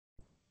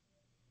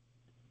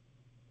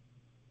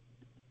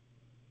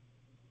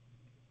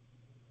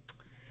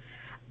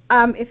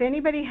If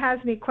anybody has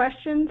any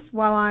questions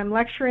while I'm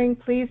lecturing,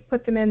 please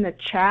put them in the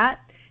chat,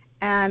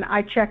 and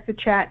I check the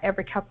chat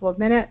every couple of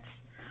minutes.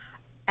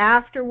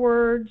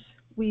 Afterwards,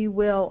 we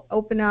will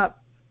open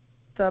up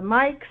the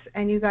mics,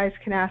 and you guys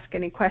can ask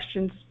any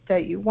questions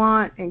that you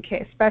want,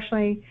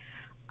 especially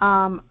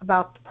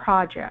about the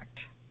project,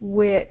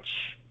 which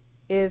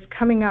is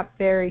coming up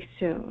very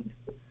soon.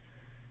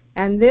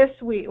 And this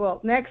week, well,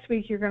 next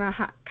week, you're going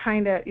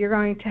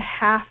to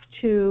have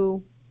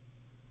to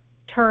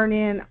turn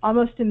in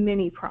almost a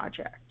mini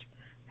project,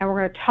 and we're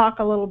going to talk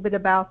a little bit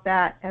about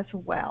that as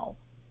well.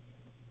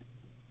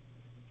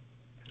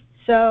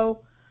 So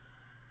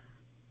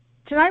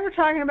tonight we're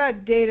talking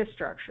about data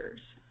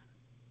structures,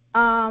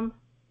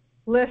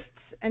 lists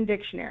and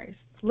dictionaries.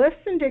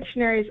 Lists and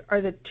dictionaries are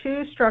the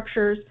two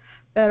structures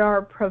that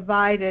are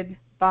provided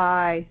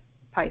by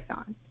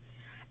Python,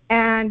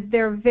 and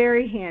they're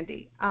very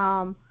handy.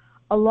 A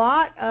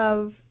lot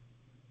of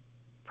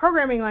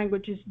programming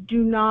languages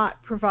do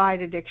not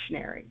provide a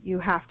dictionary. You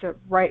have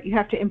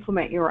to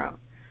implement your own.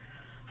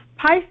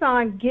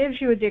 Python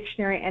gives you a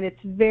dictionary, and it's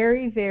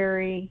very,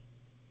 very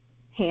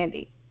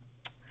handy.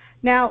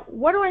 Now,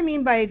 what do I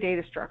mean by a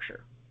data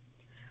structure?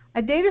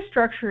 A data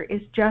structure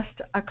is just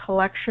a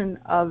collection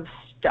of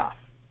stuff.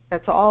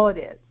 That's all it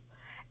is.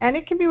 And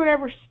it can be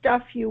whatever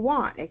stuff you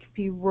want. It can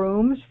be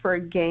rooms for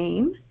a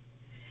game.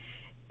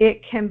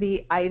 It can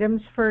be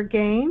items for a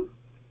game.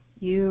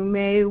 You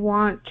may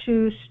want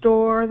to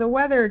store the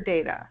weather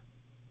data.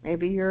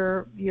 Maybe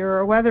you're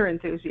a weather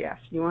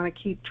enthusiast. You want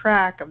to keep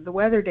track of the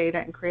weather data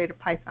and create a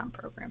Python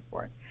program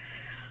for it.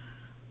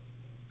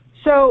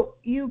 So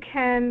you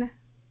can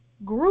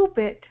group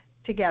it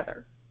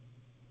together.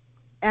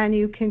 And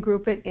you can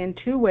group it in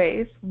two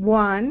ways.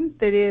 One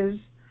that is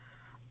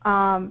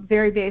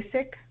very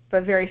basic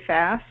but very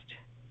fast.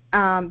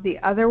 The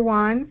other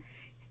one,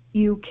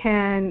 you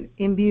can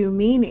imbue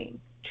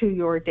meaning to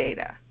your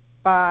data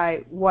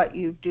by what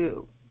you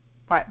do,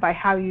 by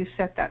how you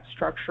set that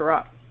structure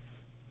up.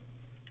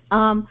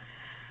 And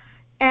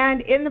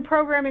in the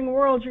programming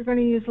world, you're going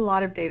to use a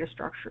lot of data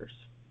structures.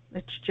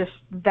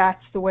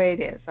 That's the way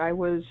it is.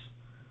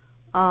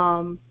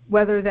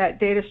 Whether that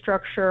data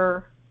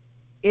structure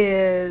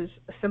is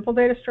a simple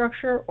data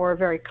structure or a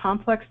very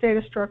complex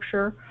data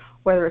structure,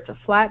 whether it's a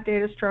flat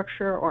data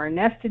structure or a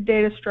nested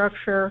data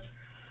structure,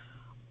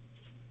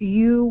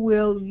 you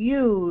will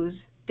use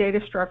data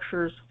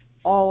structures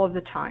all of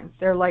the time.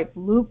 They're like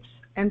loops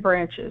and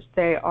branches.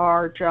 They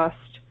are just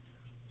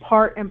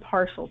part and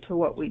parcel to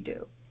what we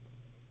do.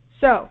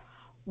 So,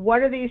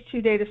 what are these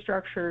two data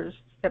structures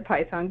that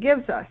Python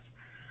gives us?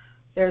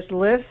 There's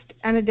list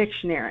and a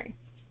dictionary.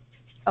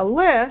 A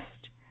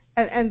list,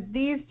 and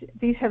these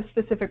have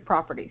specific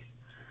properties.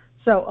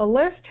 So a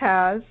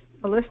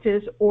list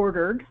is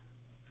ordered,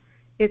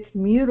 it's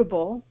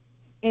mutable,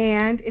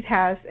 and it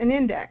has an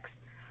index.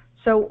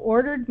 So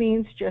ordered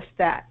means just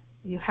that.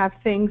 You have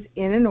things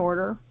in an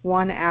order,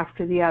 one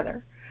after the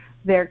other.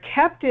 They're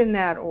kept in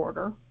that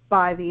order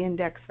by the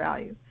index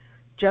value.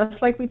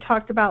 Just like we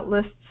talked about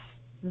lists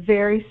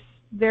very,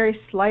 very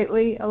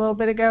slightly a little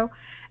bit ago,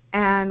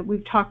 and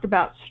we've talked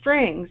about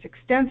strings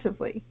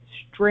extensively.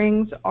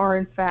 Strings are,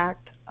 in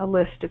fact, a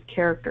list of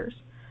characters.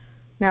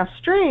 Now,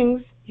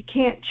 strings, you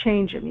can't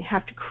change them. You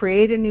have to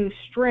create a new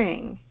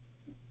string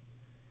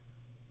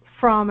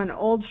from an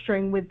old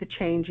string with the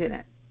change in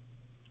it.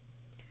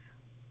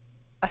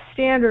 A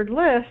standard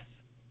list,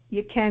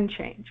 you can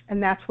change,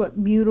 and that's what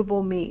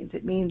mutable means.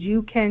 It means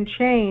you can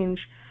change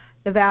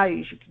the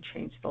values. You can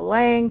change the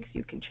length.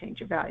 You can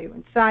change a value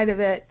inside of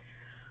it.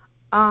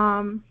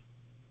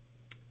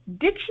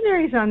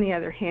 Dictionaries, on the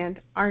other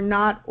hand, are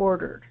not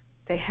ordered.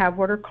 They have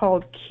what are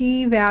called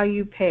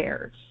key-value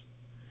pairs.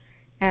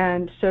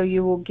 And so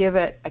you will give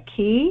it a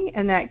key,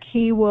 and that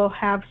key will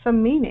have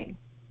some meaning,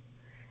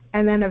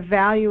 and then a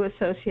value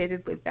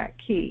associated with that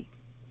key.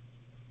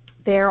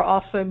 They are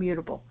also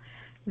immutable.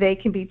 They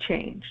can be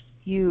changed.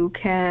 You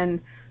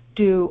can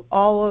do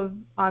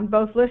on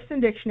both lists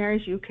and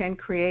dictionaries, you can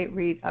create,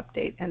 read,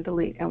 update, and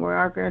delete, and we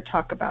are going to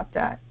talk about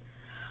that.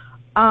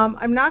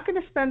 I'm not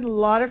going to spend a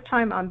lot of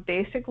time on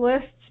basic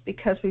lists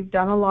because we've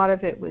done a lot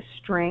of it with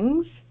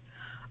strings.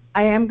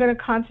 I am going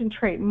to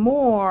concentrate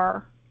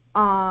more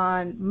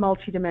on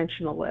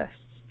multidimensional lists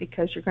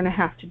because you're going to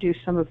have to do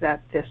some of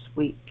that this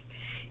week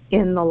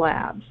in the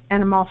labs.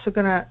 And I'm also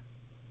going to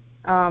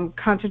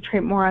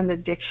concentrate more on the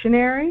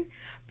dictionary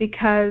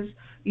because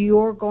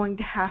you're going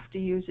to have to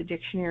use a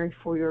dictionary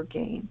for your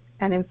game.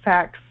 And in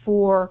fact,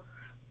 for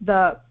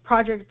the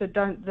project,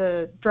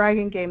 the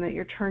Dragon game that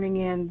you're turning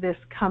in this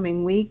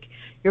coming week,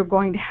 you're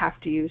going to have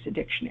to use a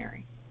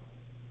dictionary.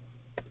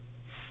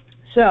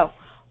 So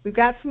we've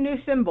got some new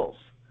symbols.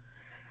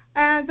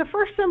 And the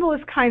first symbol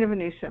is kind of a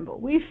new symbol.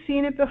 We've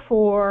seen it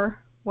before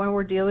when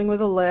we're dealing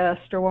with a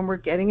list or when we're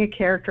getting a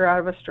character out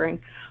of a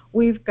string.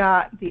 We've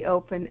got the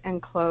open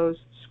and close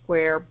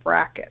square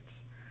brackets.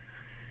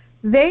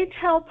 They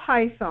tell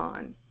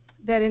Python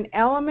that an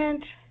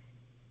element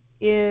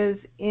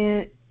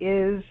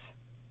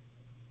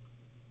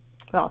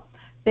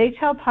they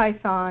tell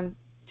Python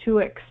to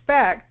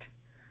expect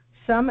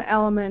some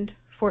element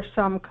for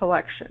some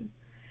collection.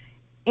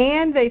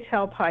 And they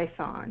tell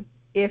Python,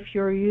 if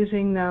you're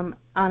using them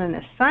on an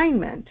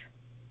assignment,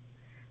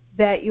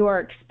 that you are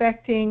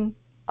expecting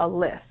a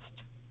list.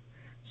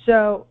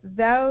 So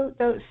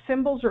those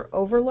symbols are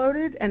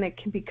overloaded, and it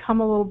can become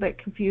a little bit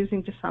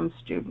confusing to some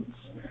students.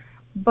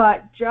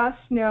 But just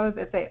know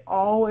that they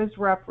always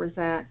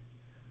represent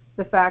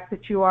the fact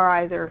that you are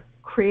either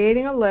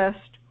creating a list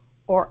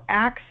or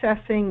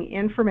accessing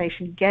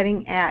information,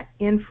 getting at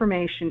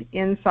information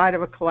inside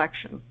of a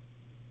collection.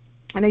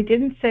 And I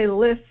didn't say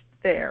list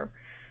there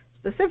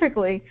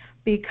specifically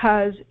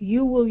because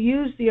you will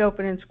use the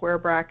open and square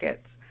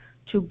brackets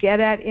to get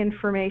at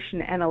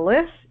information in a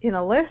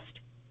list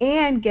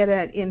and get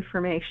at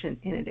information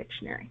in a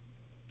dictionary.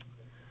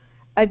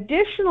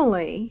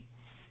 Additionally,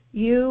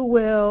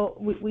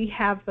 we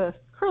have the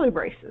curly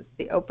braces,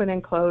 the open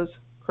and close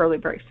curly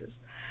braces.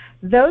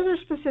 Those are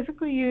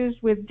specifically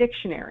used with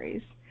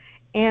dictionaries,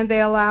 and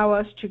they allow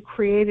us to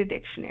create a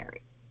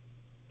dictionary.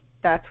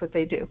 That's what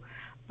they do.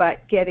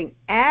 But getting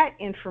at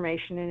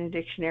information in a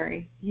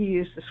dictionary, you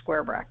use the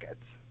square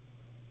brackets.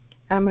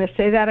 I'm going to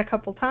say that a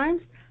couple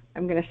times.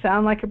 I'm going to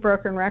sound like a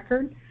broken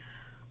record.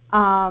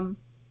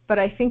 But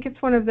I think it's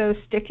one of those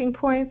sticking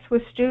points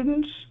with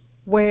students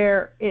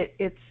where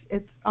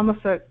it's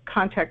almost a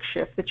context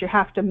shift that you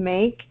have to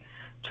make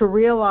to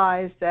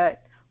realize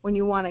that when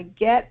you want to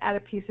get at a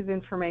piece of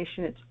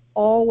information, it's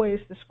always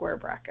the square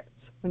brackets.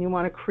 When you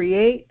want to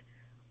create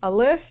a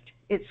list,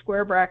 it's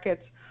square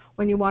brackets.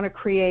 When you want to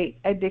create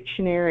a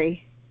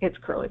dictionary, it's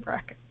curly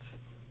brackets.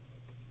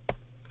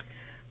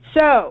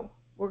 So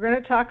we're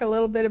going to talk a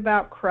little bit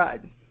about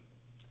CRUD.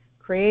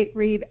 Create,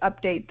 read,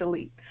 update,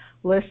 delete.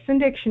 Lists and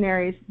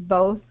dictionaries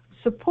both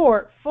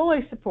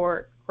fully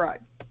support CRUD.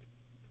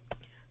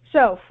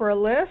 So for a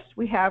list,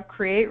 we have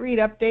create, read,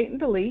 update, and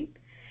delete.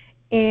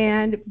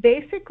 And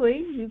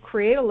basically, you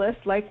create a list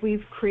like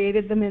we've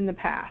created them in the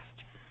past.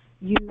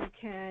 You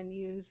can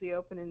use the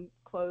open and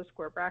close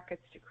square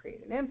brackets to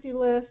create an empty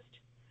list.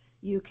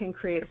 You can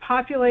create a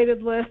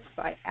populated list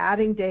by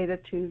adding data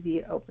to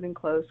the open and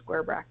close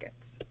square brackets.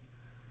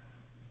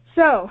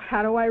 So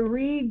how do I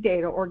read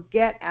data or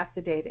get at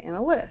the data in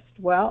a list?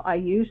 Well, I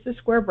use the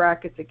square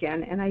brackets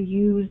again, and I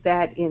use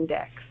that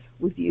index.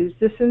 We've used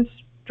this in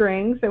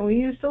strings, and we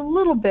used a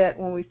little bit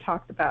when we've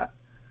talked about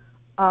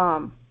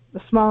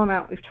the small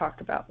amount we've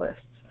talked about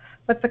lists.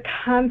 But the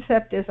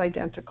concept is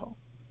identical.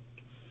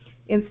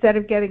 Instead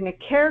of getting a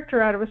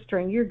character out of a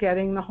string, you're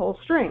getting the whole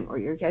string, or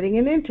you're getting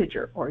an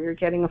integer, or you're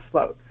getting a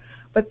float.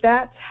 But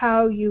that's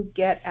how you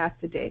get at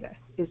the data,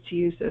 is to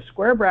use those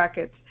square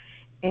brackets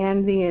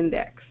and the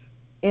index.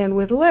 And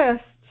with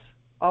lists,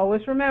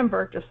 always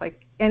remember, just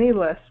like any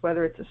list,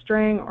 whether it's a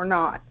string or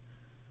not,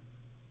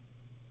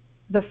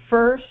 the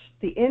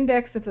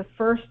index of the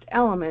first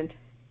element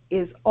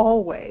is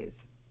always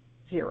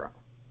 0.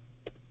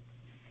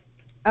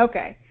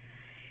 Okay,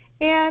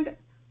 and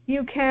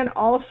you can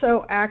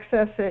also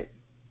access it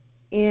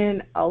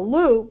in a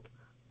loop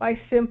by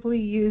simply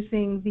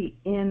using the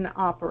in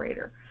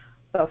operator.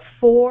 The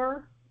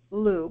for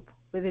loop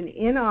with an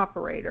in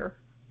operator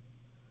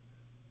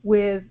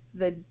with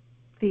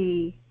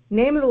the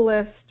name of the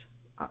list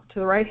to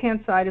the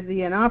right-hand side of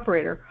the in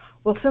operator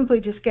will simply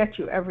just get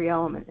you every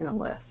element in a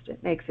list.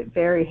 It makes it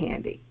very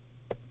handy.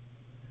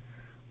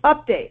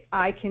 Update,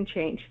 I can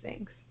change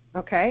things,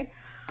 okay?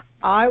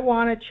 I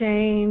want to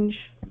change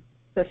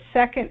the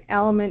second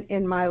element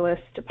in my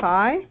list to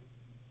pi,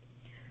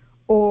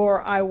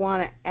 or I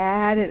want to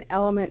add an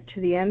element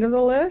to the end of the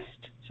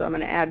list, so I'm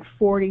going to add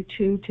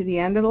 42 to the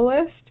end of the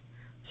list.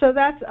 So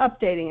that's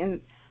updating,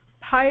 and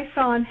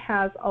Python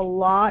has a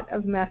lot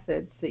of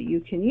methods that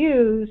you can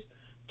use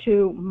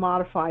to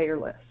modify your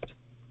list,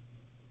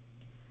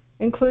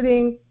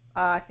 including,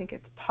 I think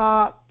it's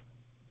pop,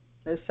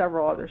 there's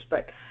several others,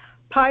 but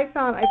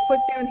Python, I put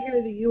down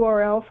here the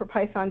URL for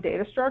Python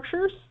data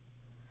structures,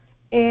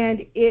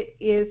 and it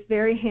is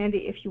very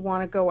handy if you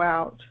want to go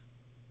out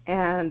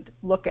and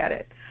look at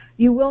it.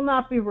 You will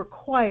not be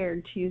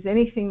required to use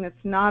anything that's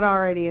not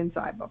already in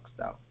Zybooks,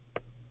 though.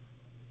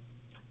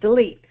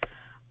 Delete.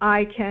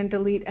 I can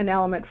delete an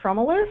element from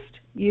a list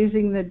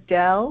using the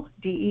del,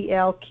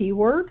 D-E-L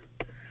keyword.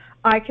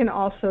 I can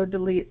also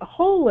delete a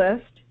whole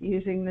list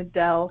using the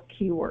del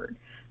keyword.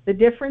 The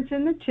difference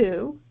in the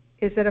two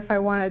is that if I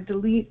want to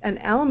delete an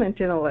element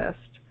in a list,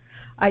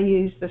 I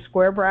use the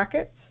square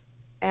brackets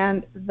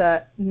and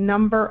the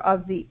number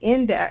of the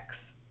index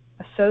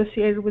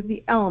associated with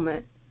the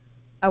element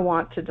I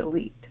want to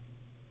delete.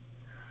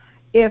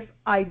 If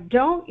I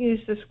don't use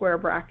the square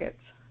brackets,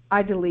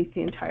 I delete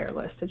the entire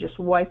list. I just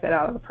wipe it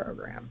out of the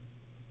program.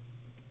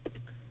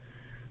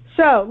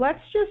 So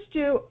let's just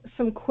do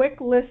some quick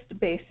list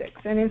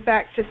basics. And in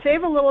fact, to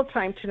save a little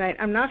time tonight,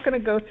 I'm not going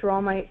to go through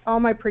all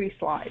my pretty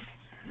slides.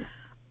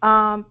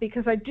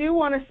 Because I do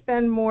want to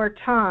spend more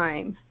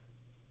time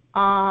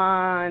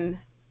on,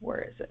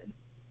 where is it?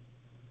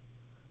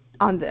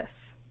 On this.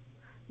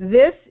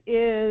 This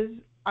is,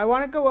 I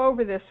want to go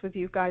over this with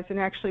you guys and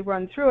actually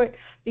run through it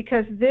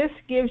because this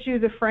gives you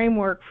the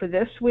framework for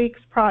this week's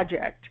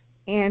project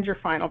and your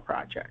final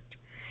project.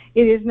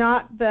 It is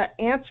not the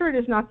answer, it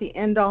is not the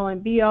end-all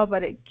and be-all,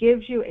 but it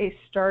gives you a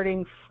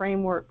starting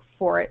framework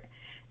for it.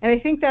 And I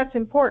think that's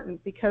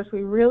important because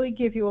we really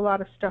give you a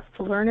lot of stuff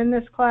to learn in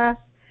this class,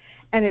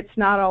 and it's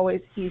not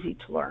always easy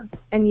to learn.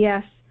 And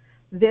yes,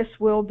 this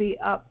will be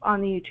up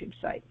on the YouTube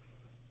site.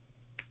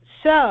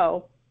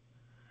 So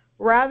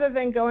rather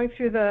than going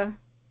through the,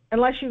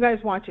 unless you guys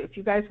want to, if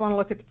you guys want to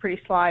look at the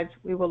pretty slides,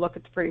 we will look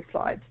at the pretty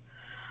slides.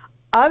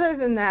 Other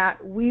than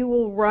that, we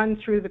will run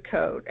through the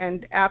code.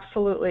 And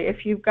absolutely,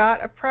 if you've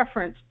got a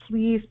preference,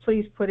 please,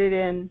 please put it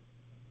in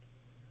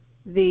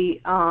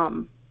the,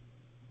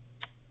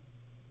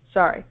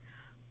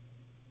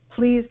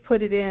 please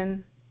put it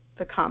in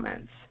the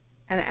comments.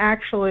 And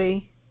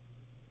actually,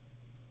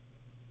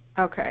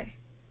 okay.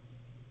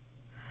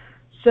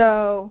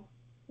 So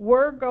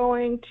we're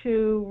going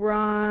to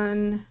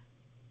run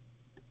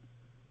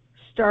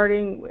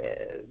starting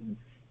with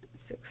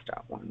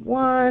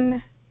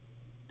 6.11.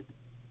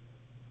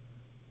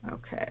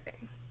 Okay.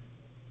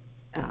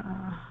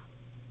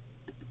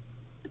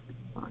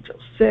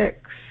 Module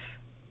 6.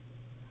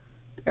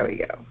 There we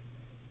go.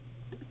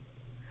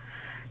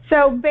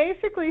 So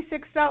basically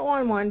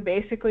 6.11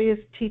 basically is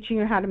teaching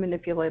you how to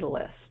manipulate a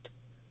list.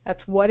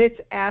 That's what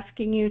it's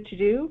asking you to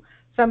do.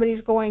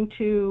 Somebody's going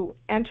to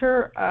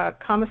enter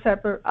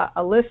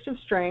a list of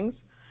strings.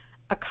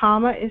 A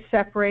comma is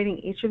separating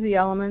each of the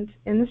elements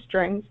in the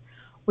strings.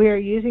 We are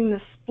using the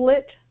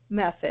split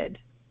method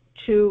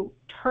to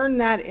turn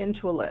that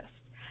into a list.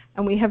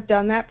 And we have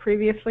done that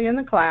previously in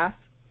the class.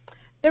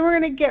 Then we're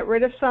going to get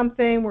rid of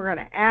something, we're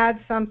going to add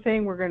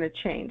something, we're going to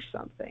change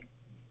something.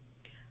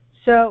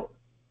 So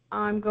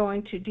I'm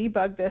going to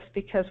debug this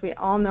because we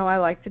all know I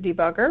like the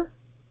debugger.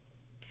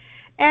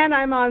 And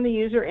I'm on the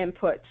user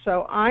input,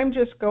 so I'm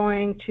just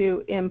going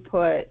to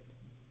input,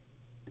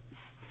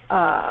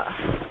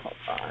 hold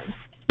on,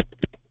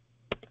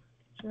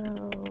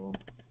 Joe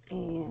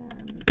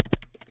and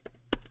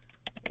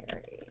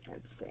Mary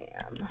and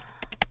Sam.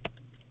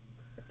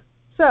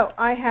 So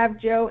I have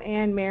Joe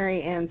and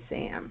Mary and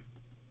Sam.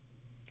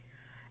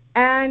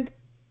 And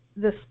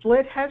the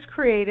split has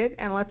created,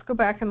 and let's go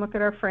back and look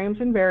at our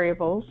frames and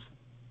variables,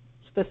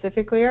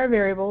 specifically our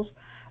variables.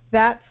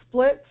 That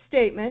split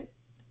statement,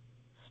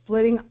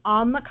 splitting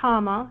on the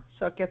comma,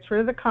 so it gets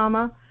rid of the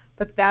comma,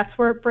 but that's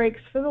where it breaks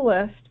for the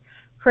list,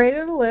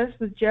 created a list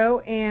with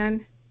Joe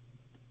and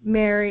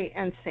Mary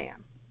and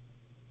Sam.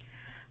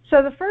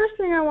 So the first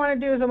thing I want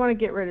to do is I want to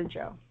get rid of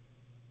Joe.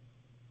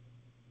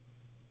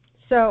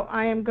 So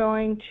I am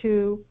going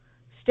to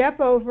step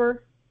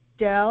over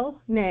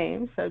del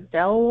name, so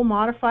del will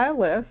modify a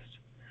list.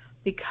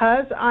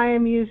 Because I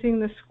am using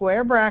the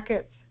square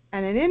brackets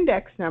and an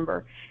index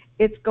number,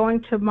 it's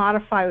going to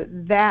modify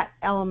that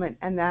element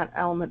and that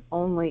element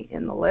only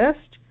in the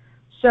list.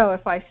 So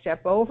if I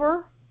step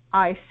over,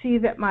 I see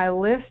that my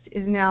list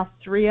is now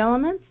 3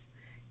 elements.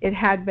 It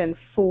had been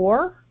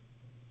 4.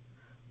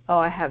 Oh,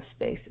 I have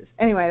spaces.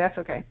 Anyway, that's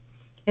okay.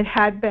 It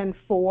had been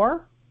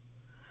 4,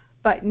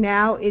 but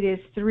now it is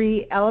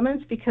 3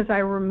 elements because I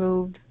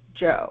removed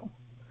Joe.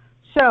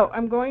 So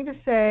I'm going to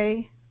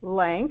say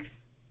length.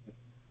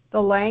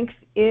 The length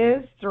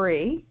is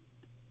 3.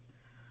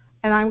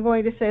 And I'm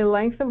going to say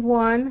length of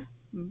 1,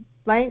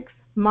 length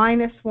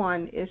minus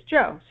 1 is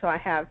Joe. So I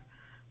have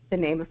the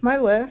name of my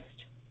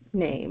list,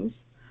 names.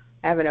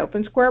 I have an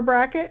open square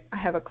bracket. I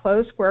have a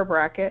closed square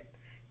bracket.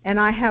 And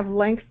I have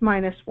length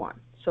minus 1.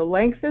 So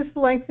length is the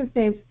length of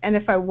names. And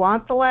if I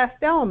want the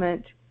last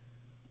element,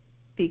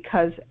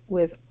 because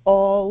with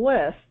all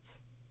lists,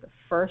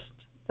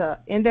 the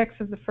index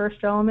of the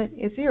first element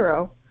is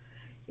 0.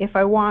 If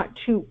I want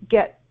to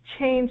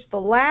change the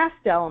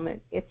last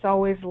element, it's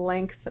always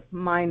length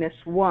minus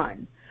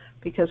 1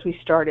 because we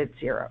start at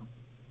 0.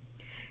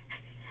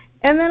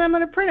 And then I'm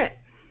going to print it.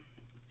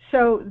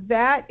 So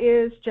that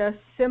is just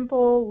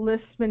simple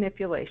list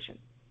manipulation.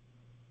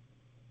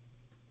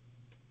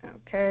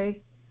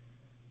 Okay,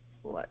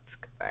 let's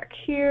go back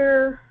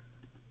here.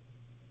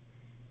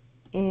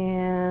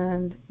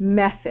 And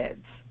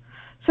methods.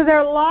 So there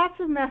are lots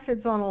of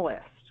methods on a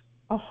list,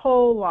 a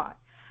whole lot.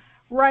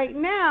 Right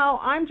now,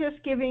 I'm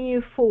just giving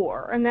you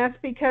 4, and that's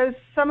because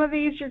some of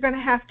these you're going to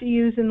have to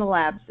use in the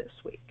labs this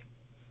week.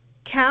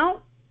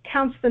 Count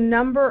counts the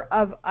number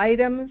of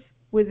items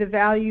with the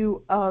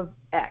value of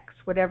X,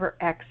 whatever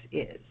X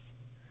is.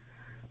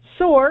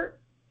 Sort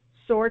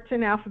sorts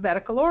in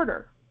alphabetical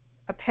order.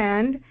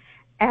 Append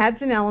adds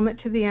an element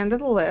to the end of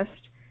the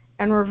list,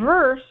 and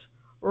reverse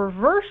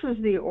reverses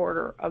the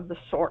order of the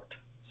sort.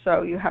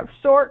 So you have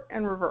sort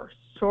and reverse.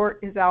 Sort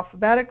is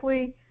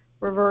alphabetically,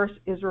 reverse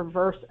is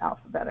reverse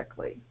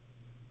alphabetically.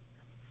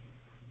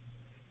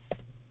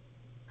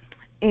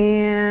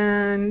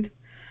 And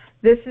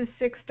this is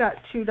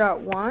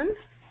 6.2.1.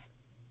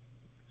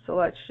 So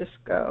let's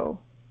just go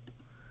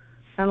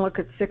and look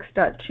at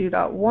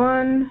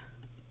 6.2.1.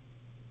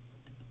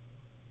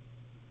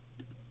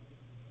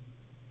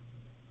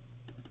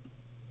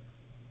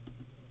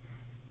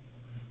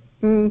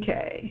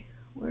 Okay,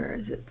 where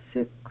is it?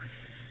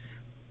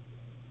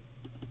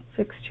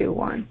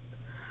 6.2.1.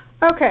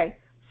 Okay,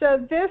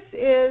 so this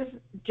is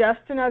just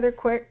another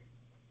quick,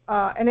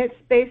 and it's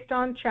based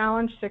on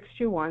Challenge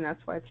 621. That's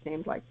why it's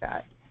named like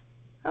that.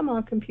 Come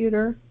on,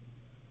 computer.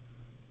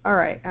 All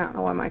right, I don't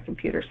know why my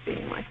computer's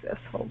being like this.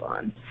 Hold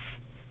on.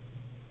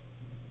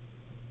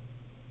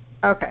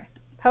 Okay,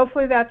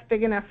 hopefully that's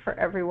big enough for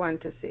everyone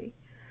to see.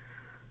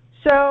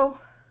 So,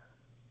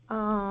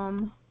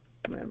 come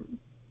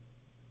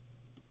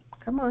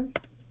on.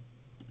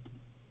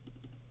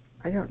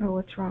 I don't know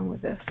what's wrong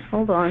with this.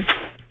 Hold on.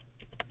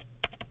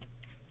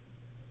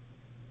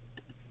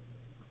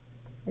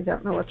 I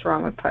don't know what's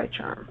wrong with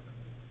PyCharm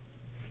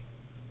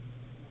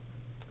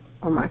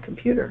or my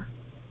computer.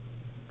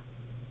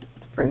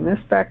 Let's bring this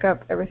back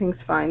up. Everything's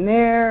fine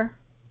there.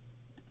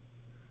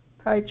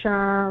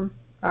 PyCharm.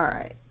 All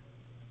right.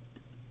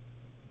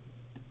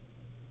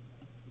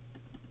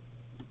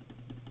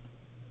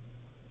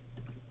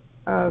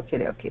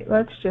 Okay.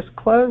 Let's just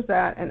close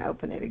that and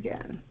open it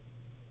again.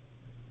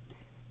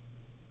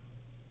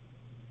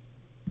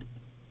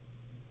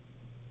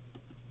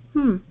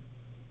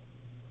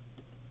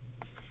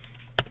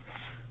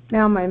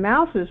 Now my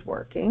mouse is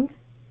working,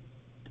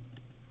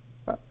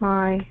 but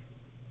my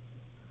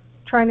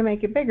trying to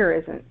make it bigger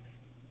isn't.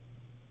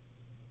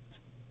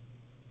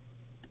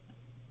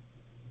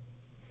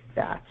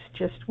 That's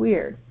just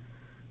weird.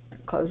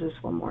 Close this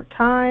one more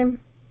time.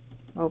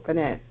 Open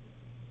it.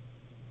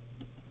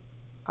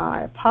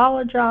 I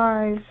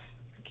apologize.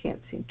 I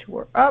can't seem to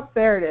work. Oh,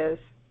 there it is.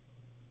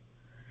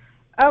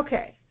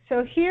 Okay,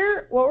 so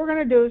here what we're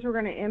going to do is we're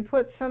going to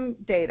input some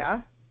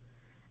data,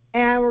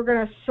 and we're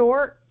going to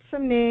sort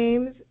some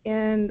names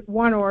in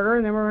one order,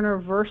 and then we're going to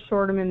reverse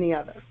sort them in the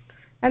other.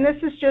 And this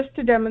is just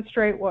to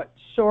demonstrate what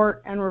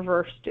sort and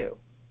reverse do.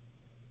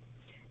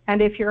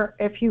 And if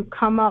you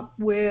come up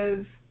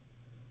with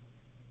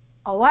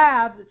a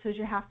lab that says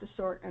you have to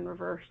sort and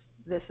reverse,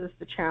 this is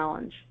the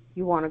challenge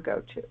you want to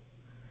go to.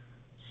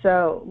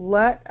 So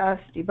let us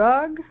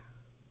debug.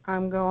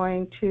 I'm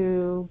going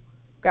to,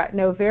 got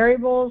no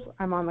variables.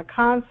 I'm on the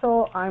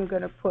console. I'm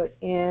going to put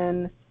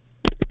in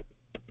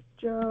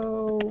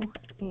Joe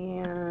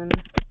and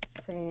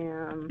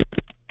Sam,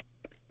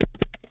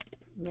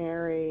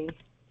 Mary,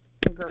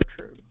 and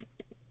Gertrude.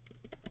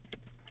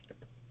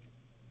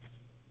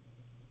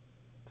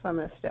 So I'm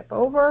going to step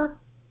over,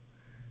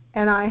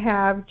 and I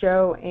have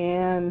Joe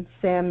and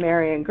Sam,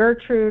 Mary, and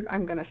Gertrude.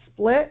 I'm going to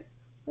split.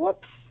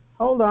 Whoops,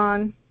 hold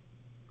on.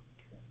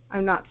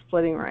 I'm not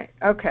splitting right.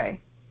 Okay.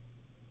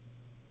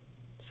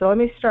 So let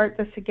me start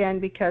this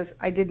again because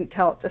I didn't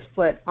tell it to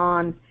split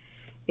on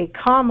a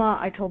comma.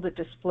 I told it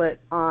to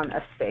split on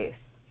a space.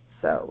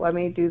 So let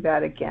me do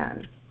that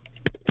again.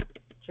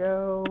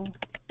 Joe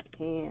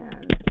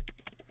and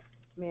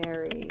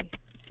Mary,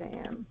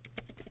 Sam,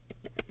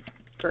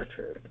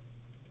 Gertrude.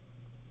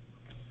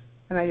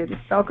 And I didn't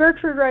spell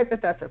Gertrude right,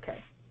 but that's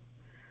okay.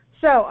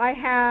 So I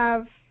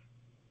have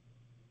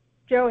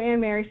Joe, Ann,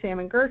 Mary, Sam,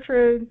 and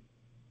Gertrude.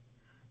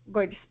 I'm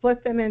going to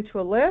split them into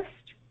a list.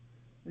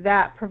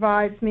 That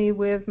provides me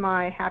with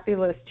my happy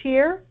list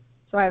here.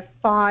 So I have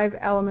 5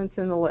 elements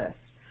in the list.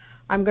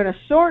 I'm going to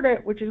sort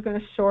it, which is going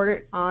to sort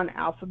it on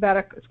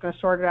alphabetic. It's going to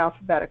sort it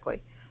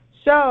alphabetically.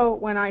 So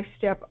when I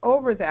step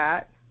over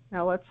that,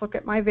 now let's look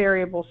at my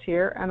variables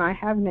here, and I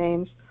have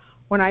names.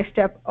 When I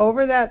step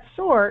over that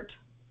sort,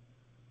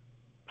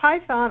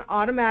 Python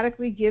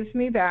automatically gives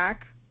me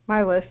back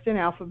my list in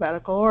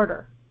alphabetical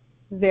order.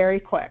 Very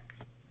quick.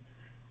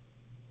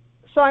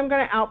 So I'm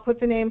going to output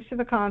the names to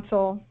the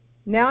console.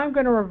 Now I'm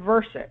going to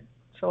reverse it.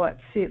 So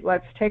let's see.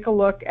 Let's take a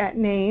look at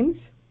names.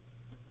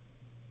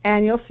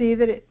 And you'll see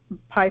that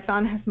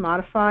Python has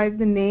modified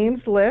the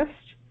names list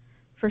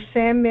for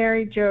Sam,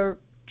 Mary, Joe,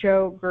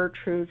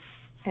 Gertrude,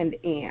 and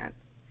Ann.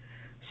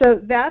 So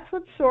that's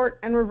what sort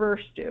and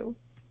reverse do.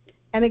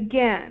 And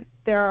again,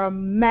 there are a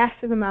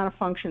massive amount of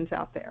functions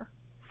out there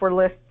for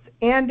lists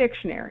and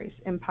dictionaries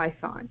in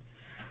Python.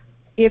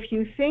 If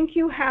you think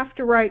you have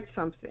to write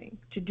something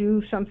to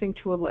do something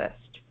to a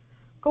list,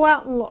 go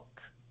out and look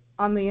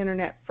on the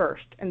internet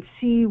first and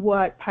see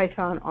what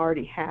Python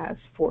already has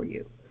for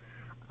you.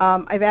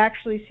 I've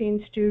actually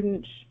seen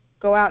students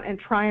go out and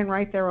try and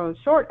write their own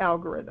sort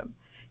algorithm.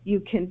 You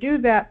can do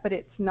that, but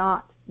it's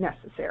not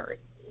necessary.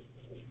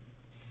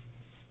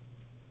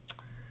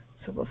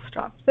 So we'll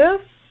stop this,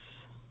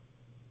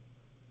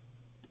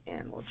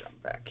 and we'll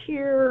jump back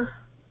here.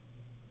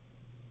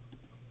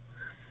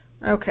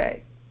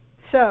 Okay,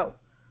 so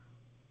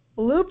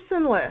loops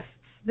and lists.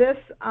 This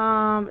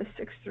is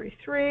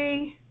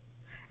 633.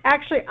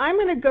 Actually, I'm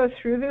going to go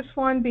through this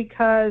one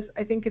because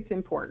I think it's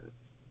important.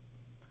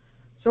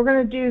 So we're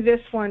going to do this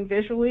one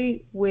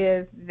visually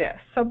with this.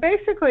 So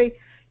basically,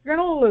 you're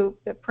going to loop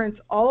that prints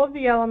all of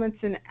the elements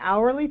in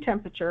hourly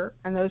temperature,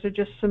 and those are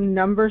just some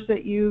numbers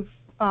that you've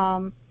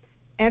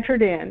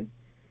entered in.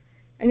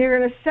 And you're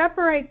going to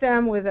separate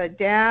them with a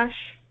dash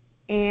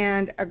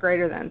and a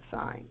greater than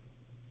sign.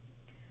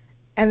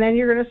 And then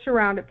you're going to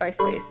surround it by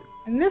spaces.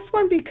 And this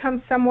one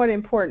becomes somewhat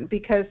important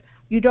because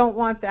you don't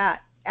want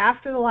that.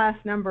 After the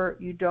last number,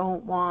 you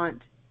don't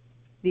want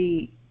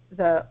the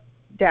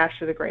dash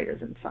or the greater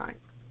than sign.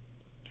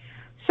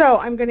 So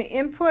I'm going to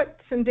input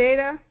some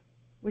data,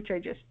 which I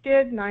just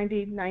did,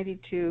 90,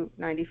 92,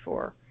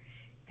 94,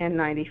 and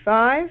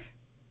 95.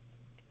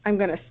 I'm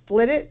going to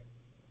split it.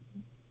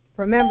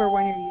 Remember,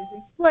 when you're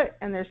using split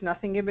and there's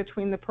nothing in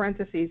between the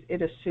parentheses,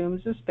 it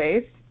assumes a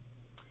space.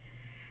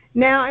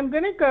 Now I'm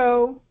going to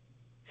go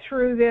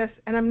through this,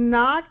 and I'm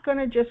not going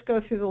to just go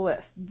through the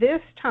list.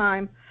 This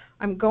time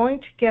I'm going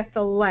to get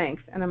the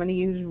length, and I'm going to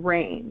use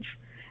range.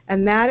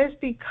 And that is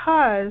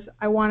because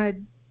I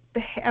want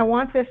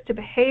this to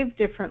behave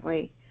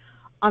differently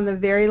on the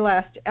very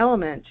last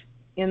element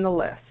in the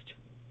list.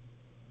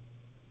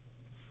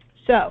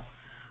 So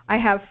I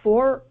have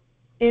 4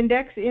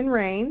 index in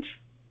range,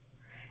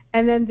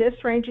 and then this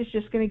range is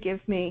just going to give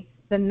me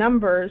the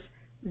numbers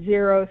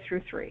 0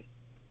 through 3.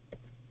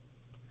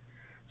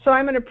 So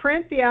I'm going to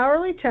print the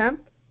hourly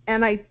temp,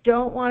 and I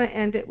don't want to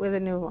end it with a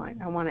new line.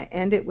 I want to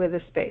end it with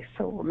a space.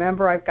 So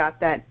remember, I've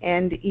got that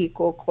end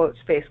equal quote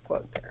space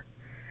quote there.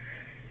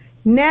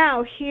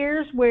 Now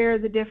here's where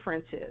the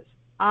difference is.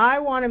 I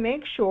want to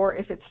make sure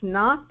if it's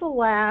not the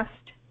last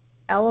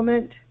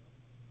element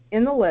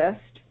in the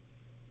list,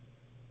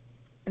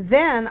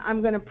 then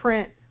I'm going to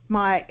print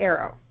my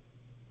arrow.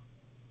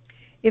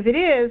 If it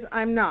is,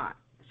 I'm not.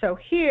 So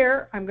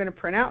here I'm going to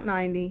print out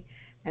 90,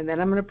 and then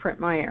I'm going to print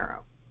my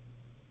arrow.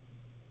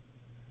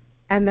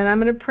 And then I'm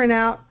going to print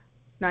out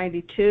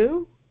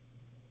 92,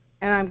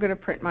 and I'm going to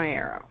print my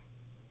arrow.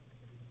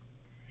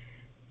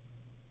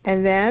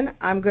 And then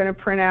I'm going to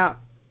print out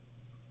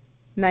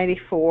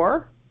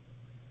 94,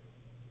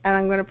 and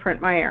I'm going to print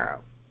my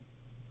arrow.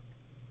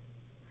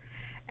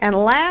 And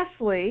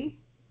lastly,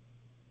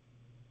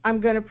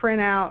 I'm going to print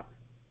out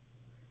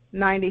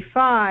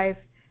 95,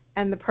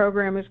 and the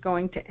program is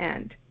going to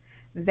end.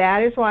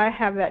 That is why I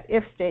have that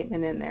if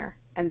statement in there,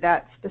 and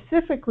that's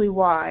specifically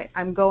why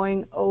I'm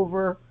going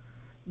over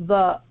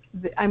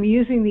I'm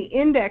using the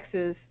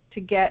indexes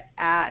to get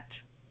at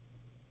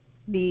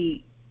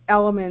the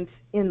elements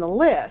in the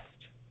list,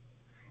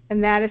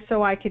 and that is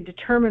so I can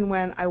determine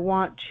when I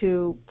want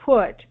to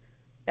put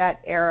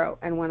that arrow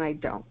and when I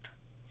don't.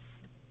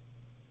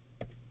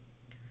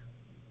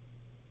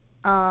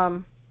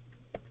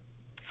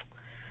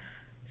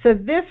 So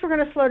this we're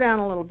going to slow down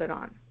a little bit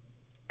on,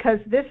 because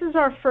this is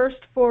our first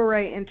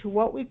foray into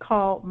what we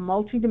call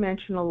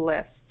multidimensional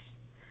lists.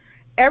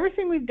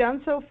 Everything we've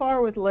done so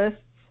far with lists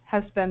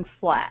has been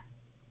flat.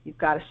 You've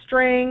got a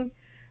string,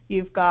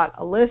 you've got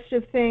a list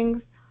of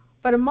things,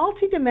 but a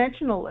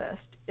multidimensional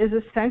list is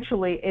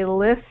essentially a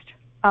list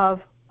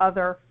of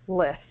other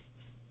lists.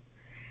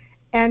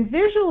 And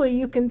visually,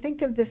 you can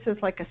think of this as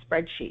like a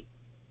spreadsheet.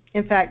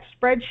 In fact,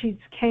 spreadsheets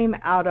came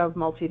out of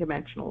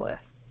multidimensional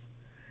lists.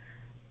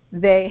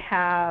 They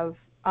have,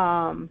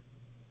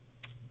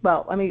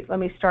 well, let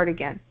me start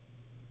again.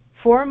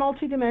 For a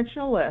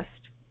multidimensional list,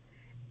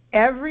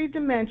 every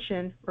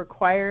dimension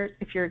requires,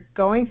 if you're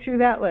going through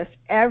that list,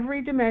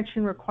 every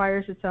dimension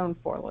requires its own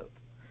for loop.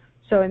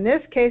 So in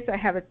this case, I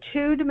have a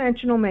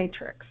 2-dimensional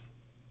matrix.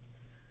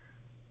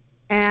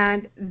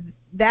 And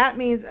that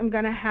means I'm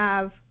going to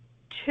have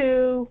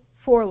 2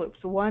 for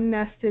loops, one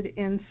nested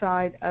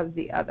inside of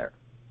the other.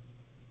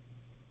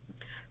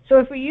 So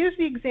if we use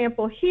the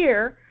example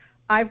here,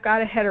 I've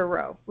got a header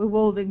row. We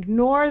will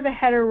ignore the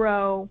header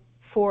row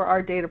for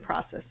our data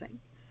processing.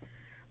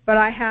 But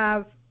I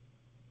have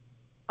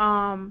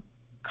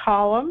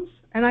columns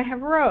and I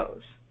have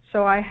rows.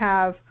 So I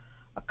have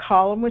a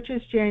column which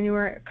is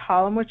January, a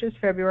column which is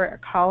February, a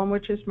column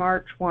which is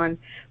March 1.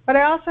 But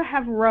I also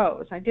have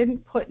rows. I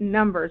didn't put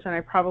numbers, and I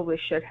probably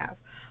should have.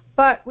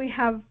 But we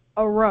have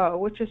a row,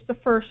 which is the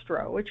first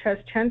row, which has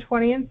 10,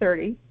 20, and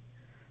 30.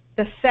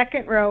 The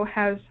second row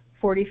has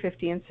 40,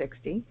 50, and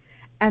 60.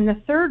 And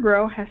the third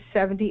row has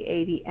 70,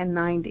 80, and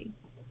 90.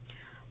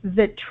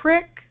 The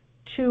trick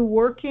to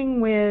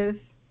working with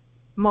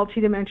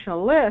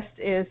multidimensional lists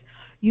is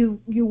you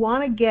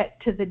want to get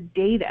to the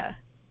data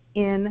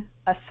in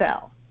a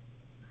cell.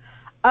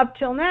 Up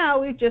till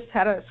now, we've just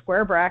had a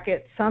square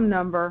bracket, some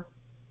number,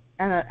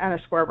 and a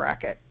square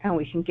bracket, and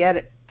we can get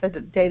it,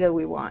 the data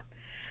we want.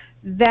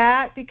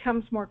 That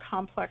becomes more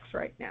complex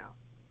right now.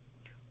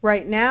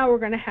 Right now, we're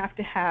going to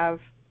have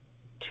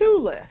 2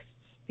 lists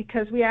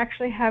because we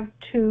actually have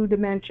 2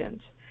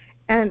 dimensions.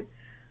 And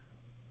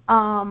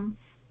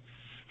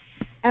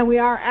we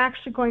are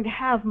actually going to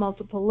have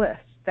multiple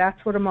lists.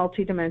 That's what a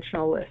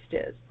multidimensional list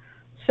is.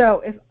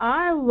 So if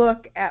I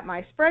look at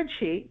my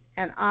spreadsheet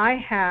and I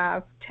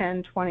have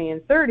 10, 20,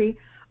 and 30,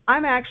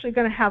 I'm actually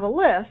going to have a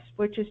list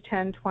which is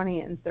 10,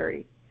 20, and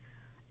 30.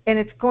 And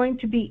it's going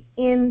to be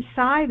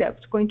inside of,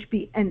 it's going to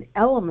be an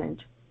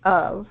element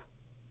of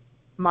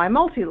my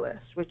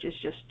multi-list, which is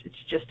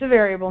just a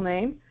variable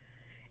name.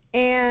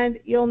 And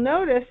you'll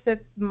notice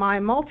that my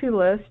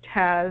multi-list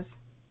has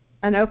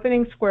an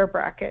opening square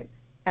bracket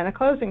and a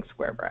closing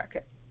square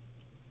bracket.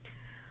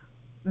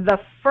 The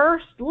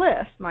first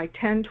list, my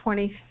 10,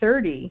 20,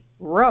 30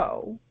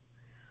 row,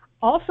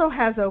 also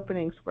has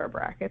opening square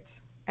brackets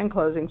and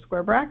closing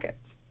square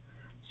brackets.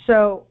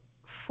 So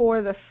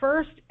for the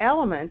first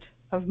element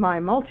of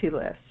my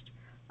multi-list,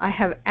 I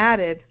have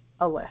added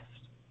a list.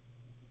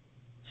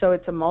 so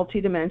it's a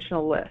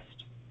multi-dimensional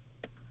list.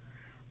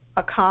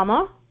 A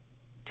comma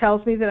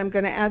tells me that I'm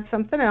going to add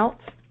something else.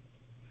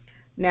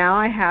 Now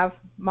I have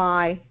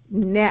my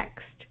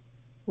next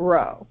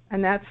row,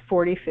 and that's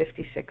 40,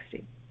 50,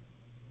 60.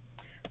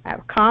 I have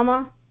a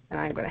comma, and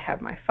I'm going to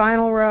have my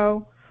final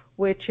row,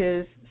 which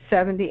is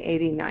 70,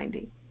 80,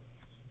 90.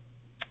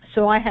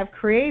 So I have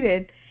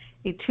created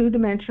a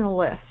two-dimensional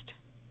list.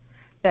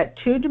 That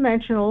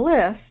two-dimensional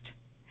list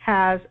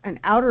has an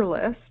outer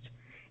list,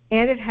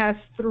 and it has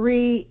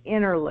three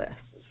inner lists.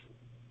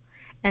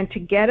 And to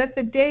get at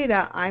the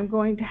data, I'm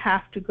going to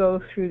have to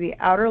go through the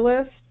outer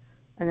list,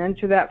 and then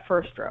through that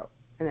first row,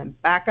 and then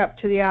back up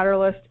to the outer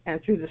list,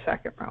 and through the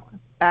second row, and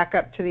back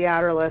up to the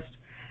outer list,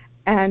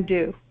 and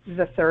do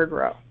the third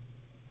row.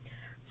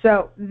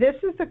 So this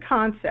is the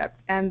concept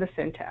and the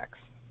syntax.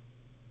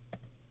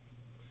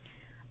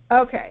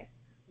 Okay,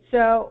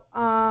 so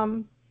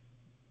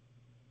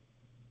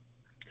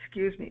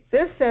excuse me,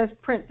 this says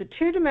print the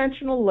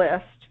two-dimensional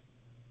list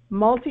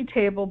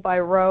multi-table by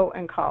row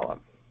and column.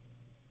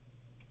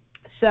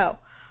 So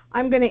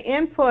I'm going to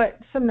input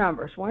some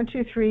numbers, 1,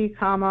 2, 3,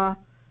 comma,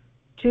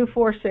 2,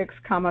 4, 6,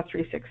 comma,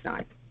 3, 6,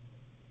 9.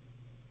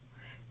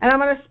 And I'm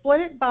going to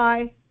split it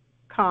by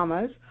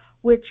commas,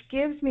 which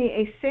gives me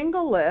a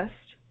single list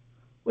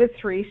with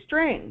 3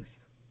 strings.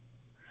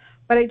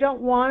 But I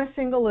don't want a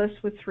single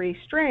list with 3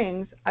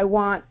 strings. I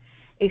want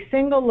a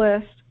single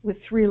list with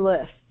 3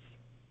 lists.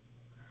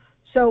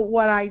 So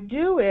what I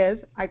do is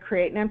I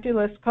create an empty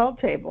list called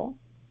table,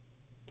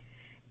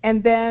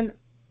 and then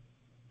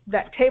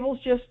that table's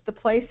just the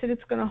place that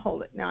it's going to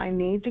hold it. Now I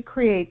need to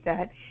create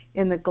that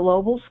in the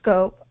global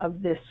scope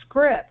of this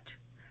script,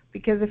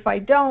 because if I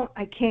don't,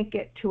 I can't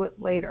get to it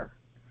later.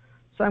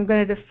 So I'm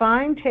going to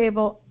define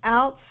table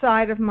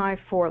outside of my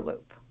for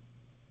loop.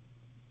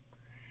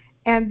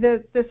 And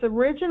this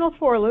original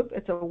for loop,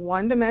 it's a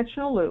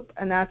one-dimensional loop,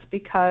 and that's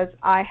because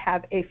I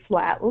have a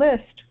flat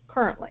list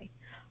currently.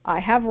 I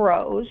have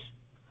rows,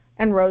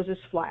 and rows is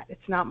flat.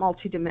 It's not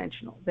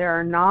multidimensional. There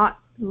are not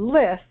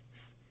lists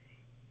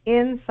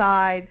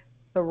inside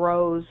the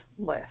rows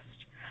list.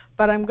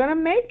 But I'm going to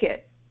make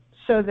it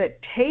so that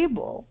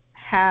table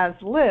has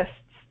lists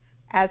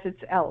as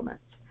its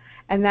elements.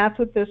 And that's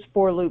what this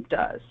for loop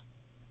does.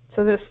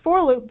 So this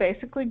for loop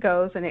basically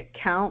goes and it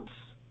counts.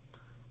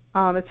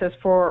 It says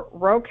for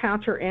row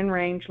counter in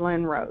range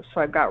len rows.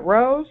 So I've got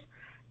rows,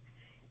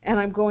 and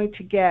I'm going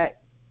to get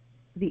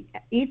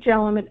each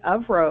element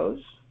of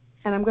rows,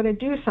 and I'm going to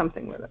do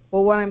something with it.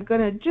 Well, what I'm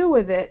going to do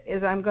with it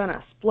is I'm going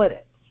to split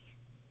it.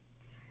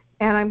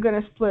 And I'm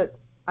going to split,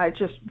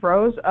 just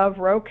rows of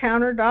row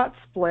counter dot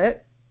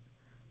split.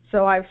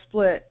 So I've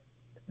split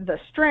the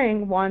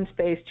string 1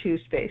 space 2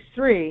 space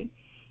 3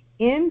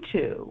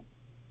 into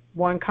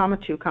 1 comma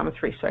 2 comma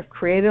 3. So I've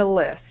created a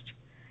list.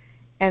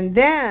 And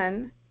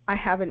then I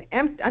have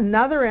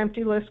another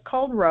empty list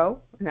called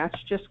row, and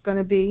that's just going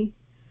to be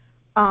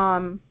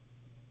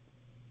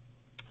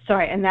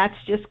and that's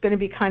just going to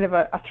be kind of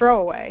a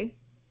throwaway.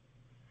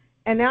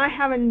 And now I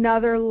have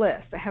another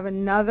list. I have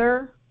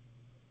another,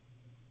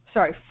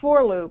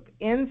 for loop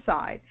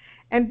inside.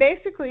 And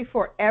basically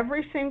for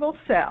every single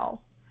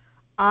cell,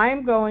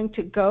 I'm going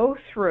to go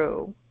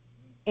through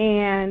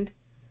and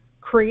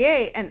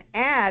create and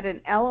add an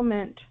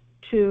element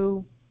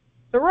to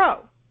the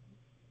row.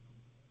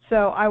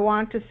 So I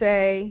want to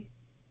say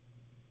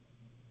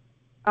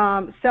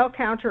cell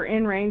counter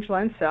in range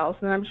len cells,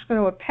 and I'm just going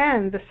to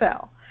append the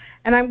cell.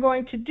 And I'm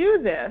going to do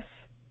this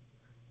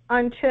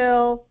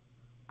until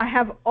I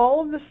have all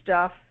of the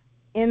stuff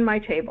in my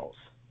tables.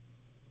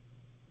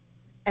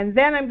 And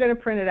then I'm going to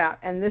print it out.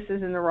 And this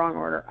is in the wrong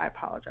order. I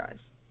apologize.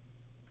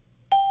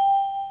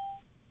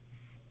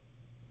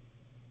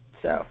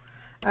 So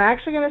I'm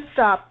actually going to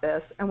stop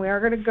this, and we are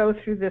going to go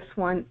through this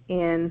one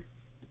in,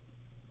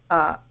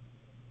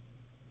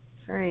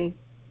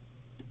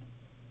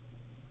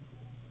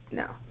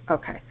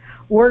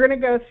 We're going to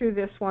go through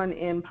this one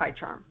in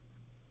PyCharm.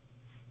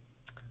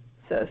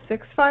 So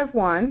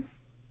 651.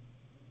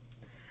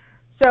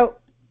 So,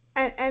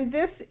 and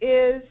this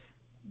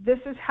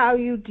is how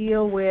you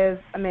deal with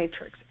a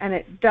matrix. And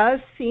it does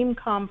seem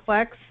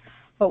complex,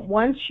 but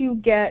once you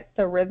get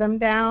the rhythm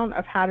down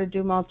of how to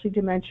do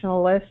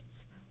multidimensional lists,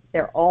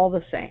 they're all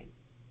the same.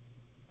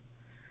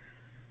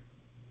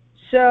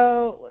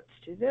 So let's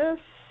do this.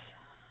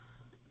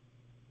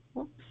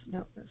 Oops,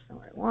 no, that's not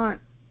what I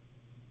want.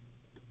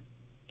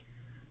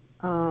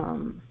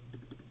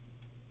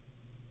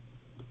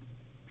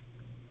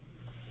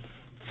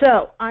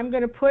 So I'm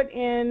going to put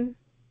in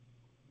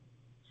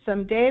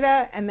some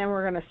data, and then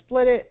we're going to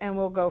split it, and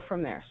we'll go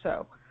from there.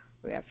 So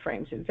we have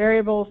frames and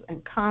variables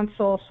and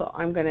console. So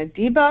I'm going to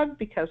debug,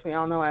 because we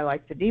all know I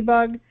like to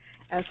debug.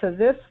 And so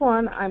this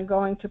one I'm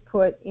going to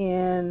put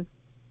in,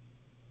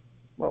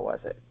 what was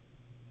it?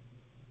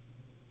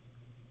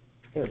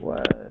 It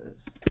was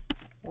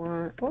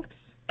 1,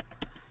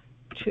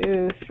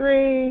 2,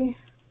 3,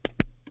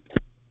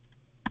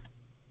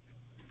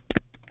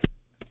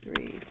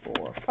 3,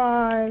 4,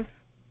 5,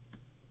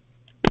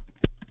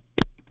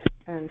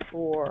 and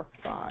 4,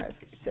 5,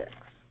 6.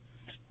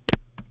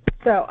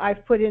 So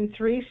I've put in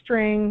 3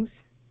 strings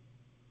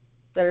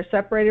that are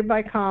separated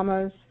by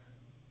commas.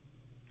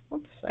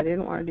 Oops, I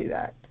didn't want to do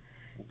that.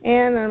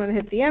 And I'm going to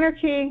hit the enter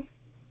key.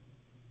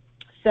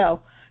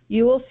 So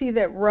you will see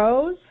that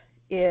rows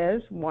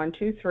is 1,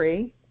 2,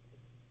 3,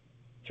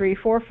 3,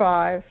 4,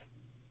 5,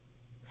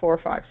 4,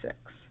 5, 6.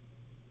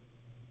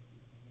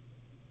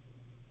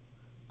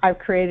 I've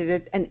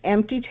created an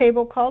empty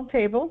table called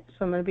table,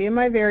 so I'm going to be in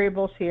my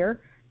variables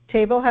here.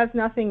 Table has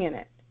nothing in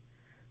it.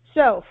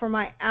 So for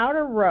my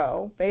outer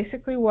row,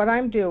 basically what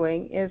I'm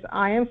doing is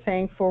I am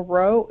saying for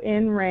row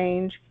in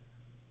range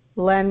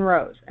len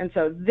rows. And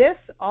so this,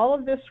 all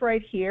of this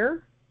right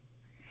here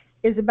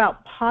is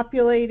about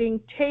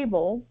populating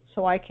table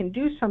so I can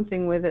do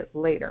something with it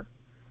later.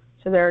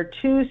 So there are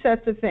 2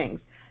 sets of things.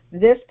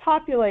 This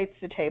populates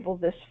the table,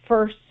 this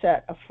first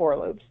set of for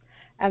loops,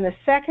 and the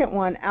second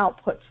one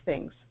outputs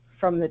things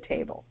from the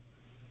table.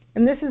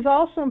 And this is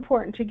also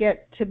important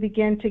to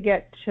begin to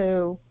get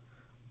to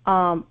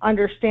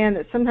understand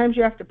that sometimes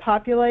you have to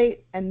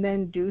populate and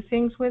then do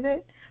things with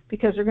it,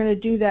 because we're going to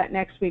do that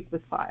next week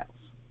with files.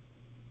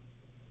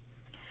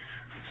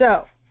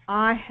 So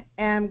I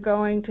am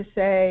going to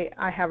say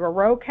I have a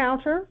row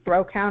counter.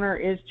 Row counter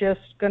is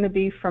just going to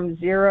be from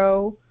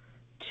 0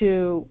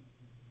 to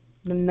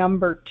the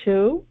number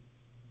 2,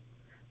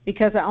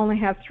 because I only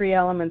have 3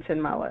 elements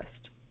in my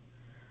list.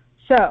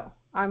 So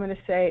I'm going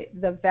to say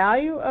the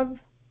value of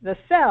the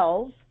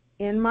cells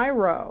in my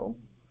row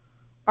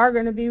are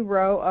going to be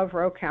row of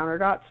row counter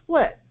dot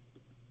split.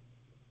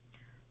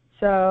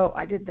 So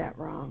I did that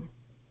wrong.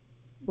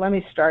 Let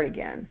me start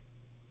again.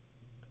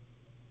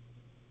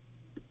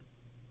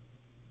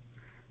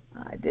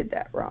 I did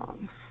that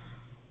wrong.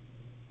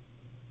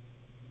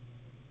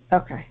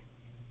 Okay.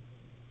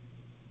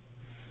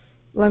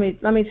 Let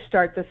me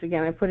start this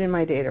again. I put in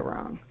my data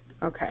wrong.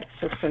 Okay,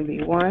 so it's going to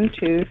be 1,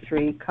 2,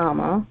 3,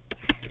 comma,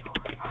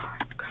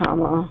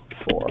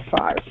 4,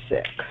 5,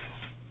 6.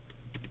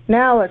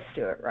 Now let's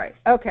do it right.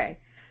 Okay,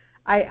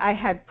 I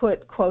had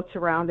put quotes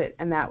around it,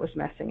 and that was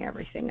messing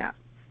everything up,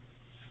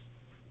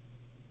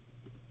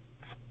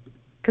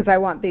 because I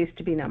want these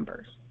to be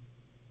numbers.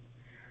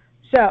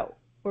 So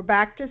we're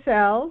back to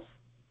cells.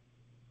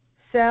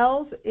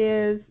 Cells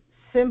is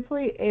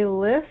simply a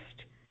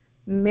list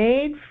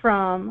made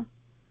from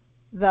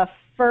the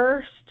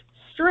first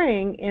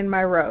string in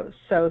my rows.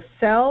 So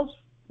cells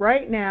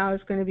right now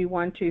is going to be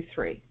 1, 2,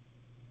 3.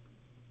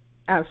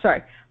 Oh,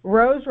 sorry.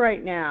 Rows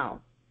right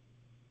now,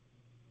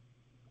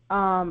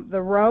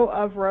 the row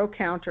of row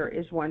counter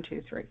is 1,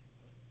 2, 3.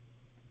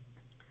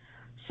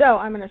 So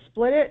I'm going to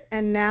split it,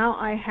 and now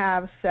I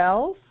have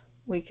cells.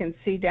 We can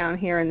see down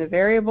here in the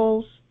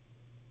variables,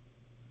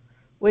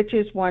 which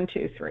is 1,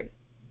 2, 3.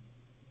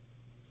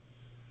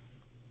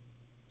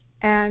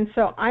 And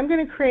so I'm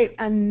going to create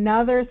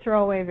another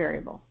throwaway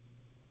variable.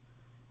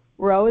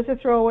 Row is a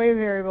throwaway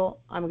variable.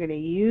 I'm going to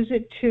use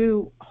it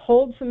to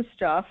hold some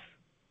stuff,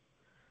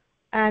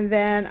 and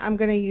then I'm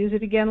going to use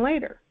it again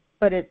later.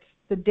 But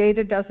the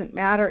data doesn't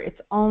matter. It's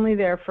only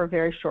there for a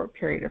very short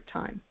period of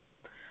time.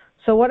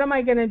 So what am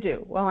I going to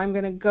do? Well, I'm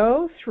going to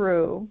go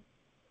through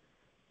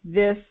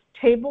this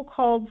table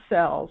called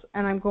cells,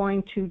 and I'm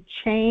going to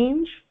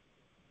change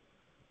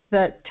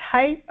the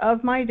type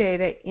of my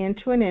data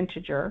into an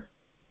integer,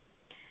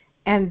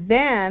 and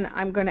then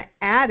I'm going to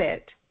add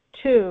it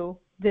to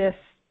this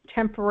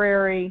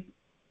temporary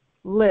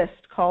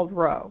list called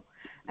row.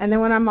 And then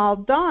when I'm all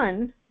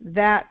done,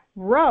 that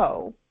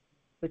row,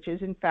 which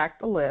is in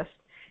fact a list,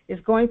 is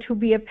going to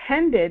be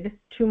appended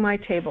to my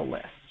table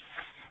list.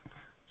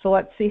 So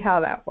let's see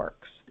how that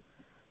works.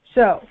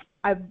 So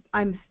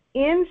I'm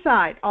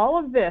inside, all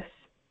of this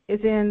is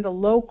in the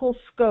local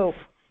scope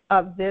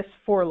of this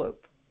for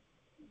loop.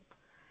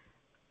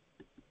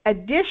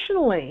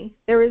 Additionally,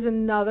 there is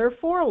another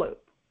for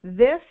loop.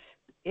 This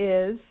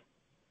is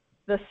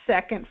the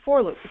second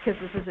for loop, because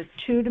this is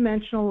a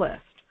 2-dimensional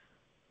list.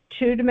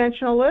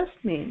 2-dimensional list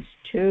means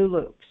 2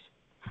 loops.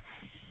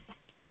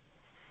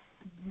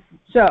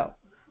 So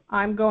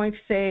I'm going to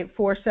say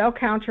for cell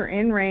counter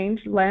in range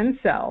len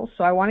cells.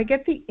 So I want to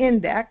get the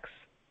index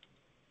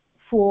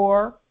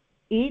for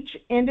each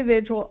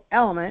individual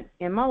element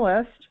in my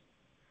list.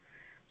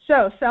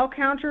 So cell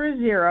counter is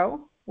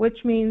 0, which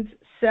means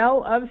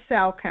cell of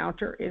cell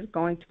counter is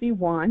going to be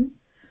 1.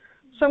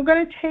 So I'm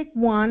going to take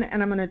 1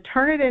 and I'm going to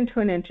turn it into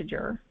an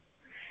integer,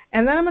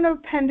 and then I'm going to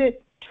append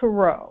it to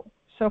row.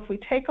 So if we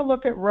take a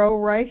look at row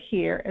right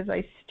here, as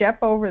I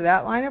step over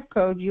that line of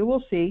code, you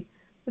will see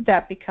that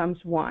that becomes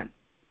 1.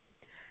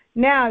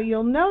 Now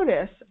you'll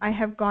notice I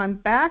have gone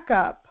back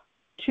up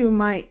to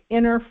my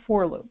inner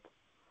for loop.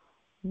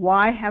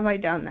 Why have I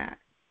done that?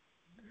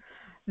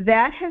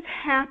 That has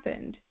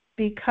happened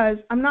because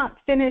I'm not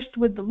finished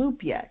with the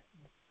loop yet.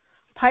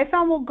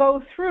 Python will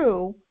go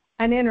through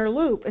an inner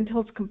loop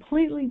until it's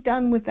completely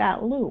done with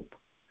that loop.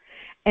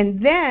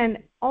 And then,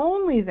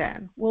 only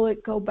then, will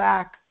it go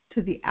back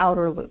to the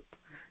outer loop.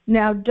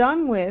 Now,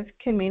 done with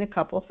can mean a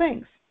couple of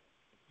things.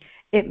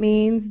 It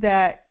means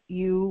that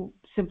you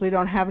simply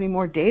don't have any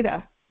more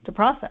data to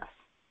process.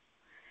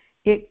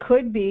 It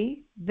could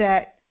be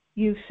that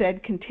you've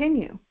said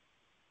continue.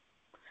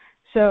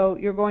 So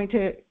you're going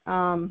to,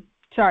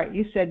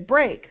 you said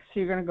break. So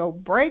you're going to go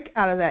break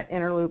out of that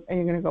inner loop and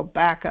you're going to go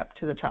back up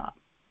to the top.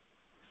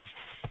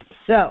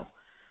 So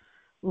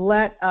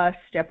let us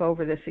step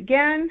over this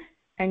again,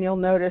 and you'll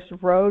notice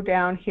row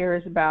down here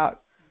is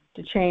about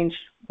to change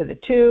with a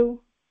 2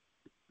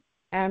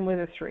 and with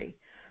a 3.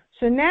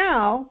 So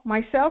now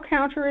my cell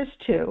counter is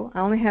 2. I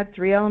only had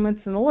 3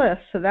 elements in the list,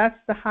 so that's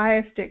the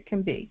highest it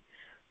can be.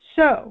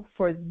 So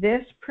for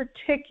this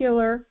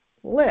particular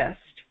list,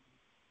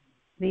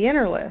 the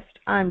inner list,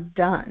 I'm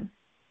done.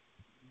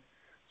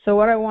 So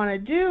what I want to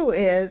do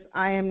is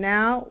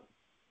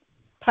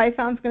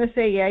Python's going to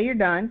say, yeah, you're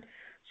done.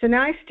 So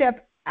now I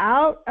step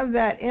out of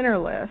that inner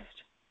list,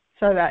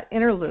 so that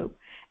inner loop,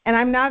 and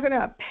I'm now going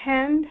to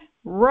append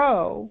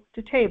row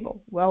to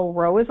table. Well,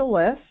 row is a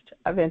list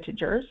of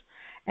integers,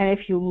 and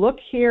if you look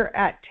here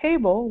at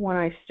table, when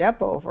I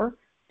step over,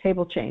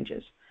 table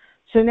changes.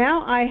 So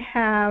now I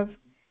have,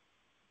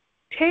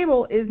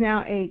 table is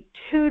now a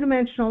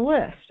 2-dimensional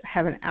list. I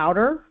have an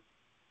outer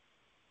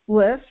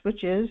list,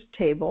 which is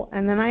table,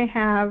 and then I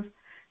have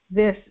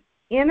this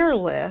inner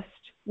list,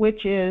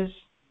 which is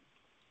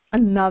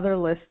another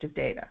list of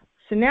data.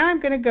 So now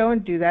I'm going to go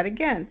and do that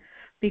again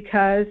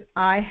because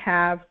I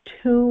have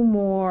 2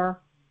 more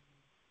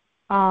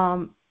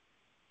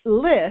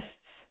lists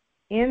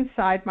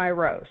inside my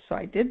rows. So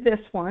I did this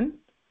one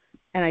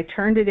and I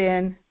turned it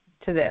in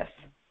to this.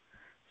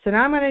 So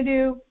now I'm going to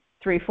do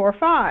 3, 4,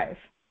 5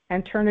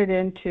 and turn it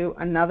into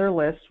another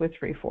list with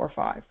 3, 4,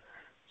 5.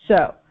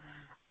 So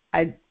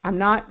I'm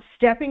not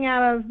stepping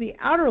out of the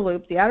outer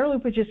loop. The outer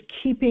loop is just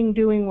keeping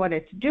doing what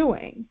it's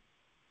doing.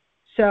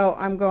 So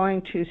I'm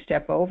going to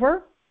step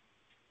over,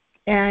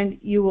 and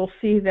you will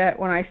see that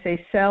when I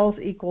say cells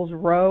equals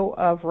row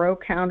of row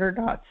counter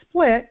dot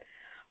split,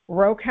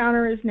 row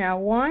counter is now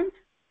 1.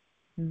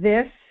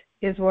 This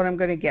is what I'm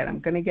going to get. I'm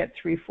going to get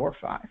 3, 4,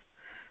 5.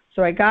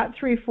 So I got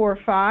 3, 4,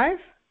 5.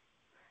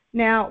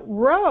 Now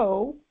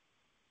row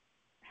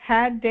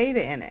had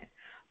data in it,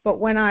 but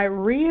when I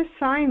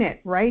reassign it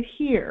right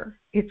here,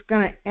 it's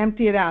going to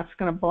empty it out. It's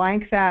going to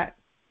blank that.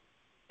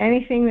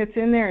 Anything that's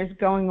in there is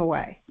going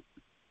away.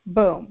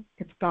 Boom,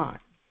 it's gone.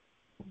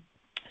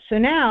 So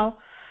now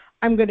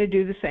I'm going to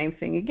do the same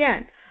thing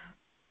again.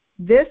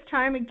 This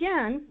time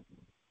again,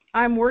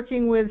 I'm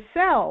working with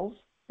cells,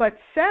 but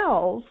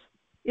cells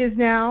is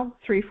now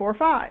 3, 4,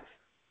 5.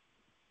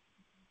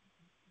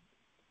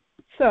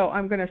 So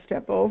I'm going to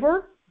step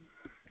over,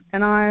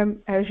 and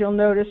as you'll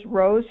notice,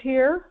 row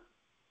here,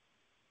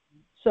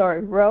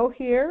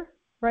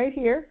 right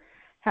here,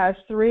 has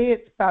 3.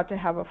 It's about to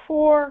have a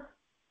 4.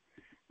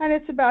 And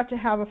it's about to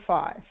have a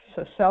 5.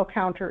 So cell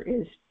counter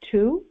is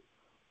 2,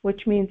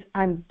 which means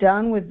I'm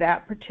done with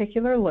that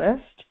particular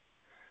list.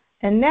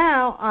 And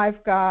now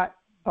I've got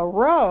a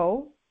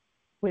row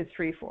with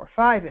 3, 4,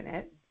 5 in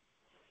it,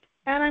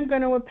 and I'm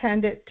going to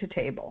append it to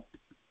table.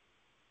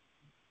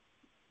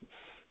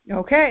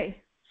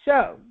 Okay,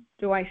 so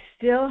do I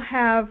still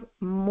have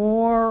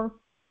more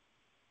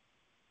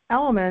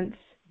elements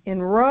in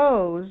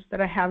rows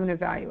that I haven't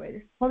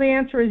evaluated? Well, the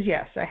answer is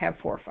yes, I have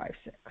 4, 5,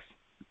 6.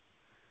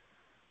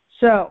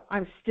 So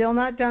I'm still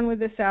not done with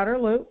this outer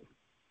loop.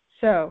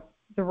 So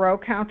the row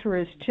counter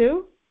is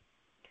 2.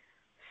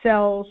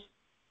 Cells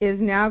is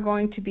now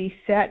going to be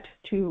set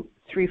to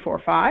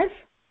 4, 5,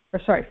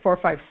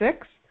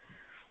 6.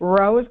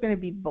 Row is going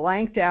to be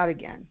blanked out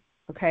again.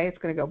 Okay, it's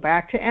going to go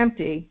back to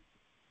empty.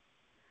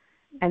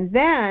 And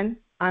then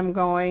I'm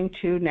going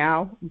to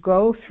now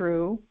go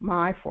through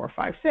my 4,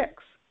 5,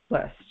 6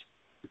 list.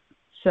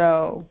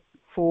 So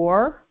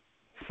 4,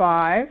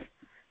 5,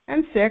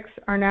 and 6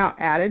 are now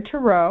added to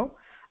row.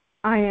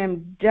 I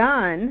am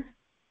done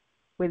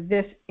with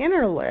this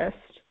inner list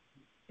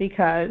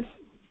because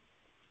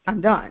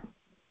I'm done.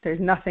 There's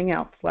nothing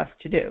else left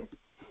to do.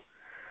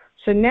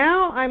 So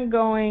now I'm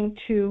going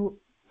to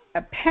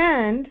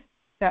append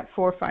that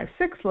 4, 5,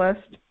 6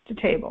 list to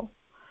table.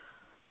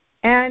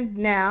 And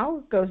now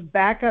it goes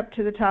back up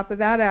to the top of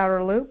that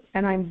outer loop,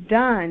 and I'm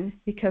done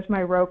because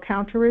my row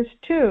counter is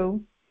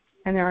 2,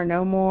 and there's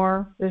no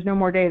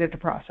more data to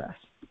process.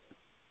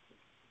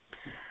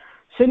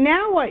 So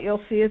now what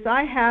you'll see is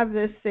I have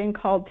this thing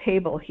called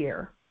table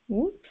here.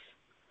 Whoops,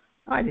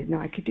 I didn't know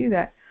I could do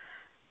that.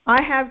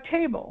 I have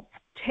table.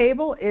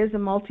 Table is a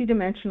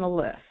multidimensional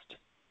list.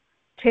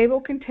 Table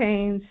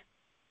contains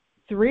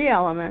 3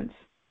 elements.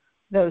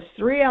 Those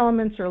 3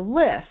 elements are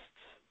lists,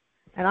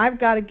 and I've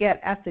got to get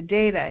at the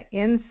data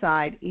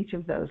inside each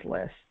of those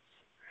lists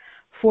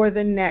for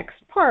the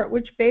next part,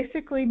 which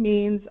basically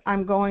means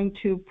I'm going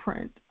to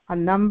print a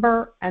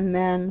number and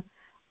then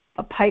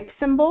a pipe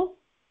symbol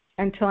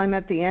until I'm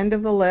at the end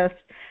of the list,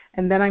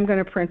 and then I'm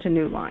going to print a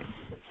new line.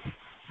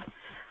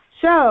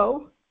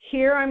 So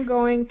here I'm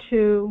going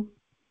to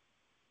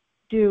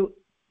do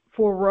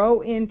for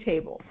row in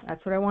table.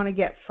 That's what I want to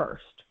get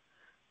first.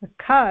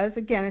 Because,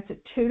 again, it's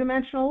a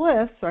 2-dimensional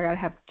list, so I got to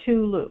have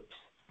 2 loops.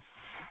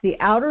 The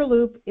outer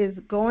loop is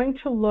going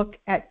to look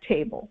at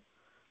table.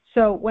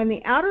 So when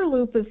the outer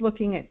loop is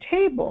looking at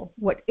table,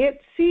 what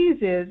it sees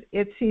is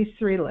it sees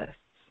 3 lists.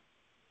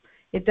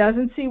 It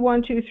doesn't see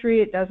 1, 2,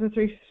 3. It doesn't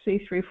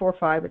see 3, 4,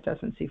 5. It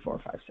doesn't see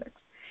 4, 5, 6.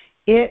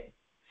 It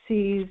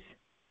sees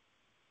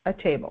a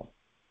table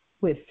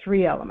with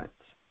 3 elements.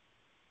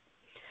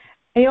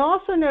 And you'll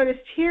also notice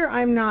here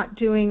I'm not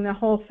doing the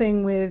whole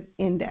thing with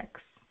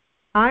index.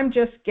 I'm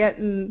just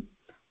getting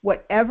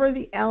whatever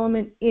the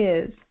element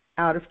is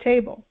out of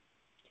table.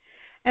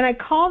 And I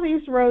call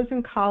these rows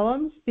and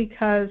columns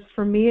because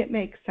for me it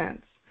makes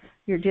sense.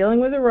 You're dealing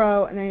with a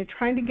row and then you're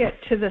trying to get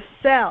to the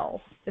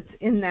cell that's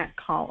in that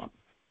column.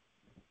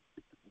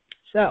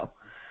 So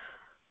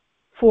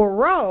for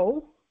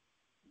row,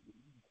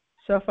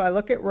 so if I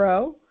look at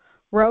row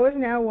is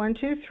now 1,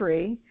 2,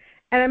 3.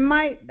 And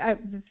I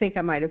think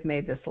I might have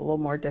made this a little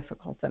more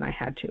difficult than I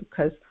had to,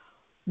 because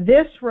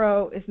this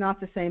row is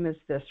not the same as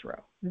this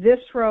row. This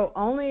row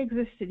only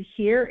existed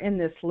here in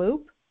this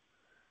loop.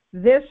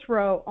 This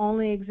row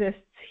only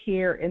exists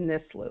here in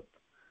this loop.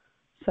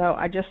 So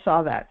I just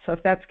saw that. So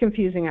if that's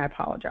confusing, I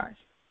apologize.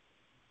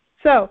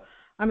 So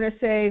I'm going to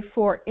say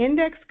for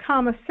index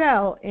comma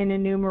cell in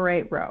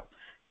enumerate row.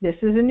 This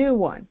is a new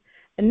one.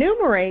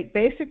 Enumerate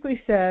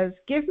basically says,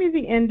 give me the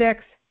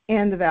index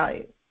and the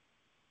value.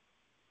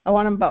 I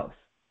want them both.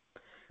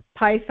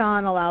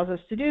 Python allows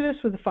us to do this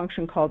with a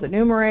function called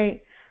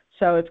enumerate.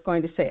 So it's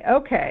going to say,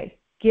 okay,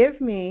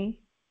 give me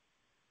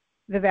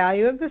the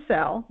value of the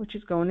cell, which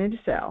is going into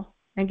cell,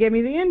 and give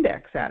me the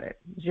index at it,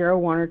 0,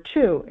 1, or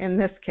 2 in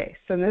this case.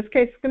 So in this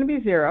case, it's going to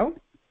be 0.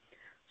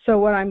 So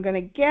what I'm going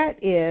to get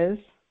is,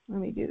 let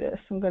me do this.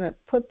 I'm going to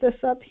put this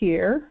up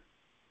here,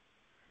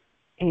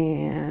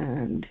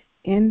 and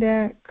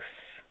index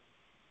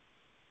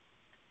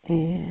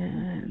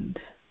and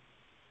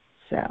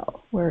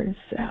cell. Where is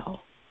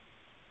cell?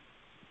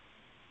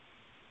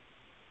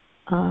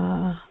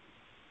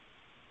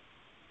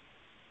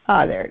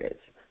 There it is.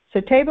 So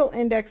table,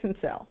 index, and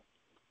cell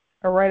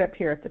are right up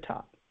here at the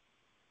top.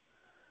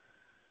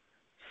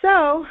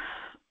 So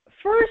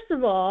first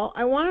of all,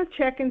 I want to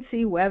check and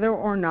see whether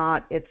or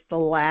not it's the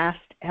last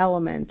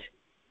element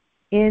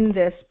in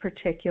this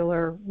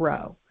particular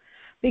row.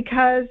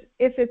 Because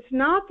if it's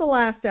not the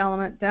last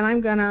element, then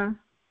I'm going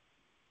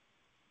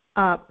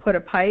to put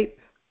a pipe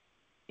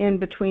in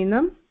between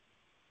them.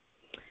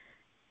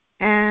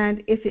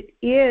 And if it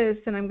is,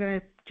 then I'm going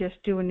to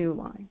just do a new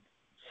line.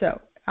 So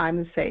I'm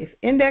going to say if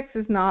index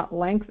is not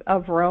length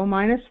of row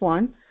minus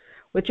 1,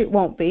 which it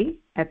won't be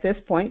at this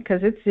point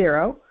because it's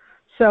 0.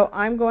 So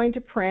I'm going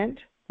to print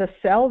the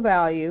cell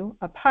value,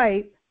 a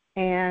pipe,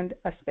 and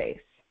a space.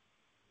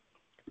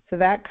 So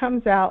that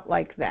comes out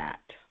like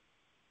that.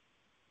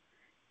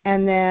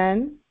 And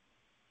then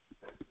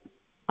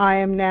I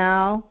am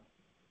now,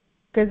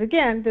 because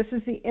again, this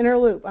is the inner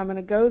loop. I'm going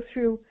to go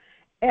through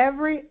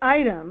every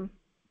item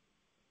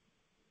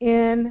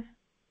in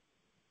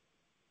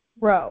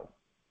row.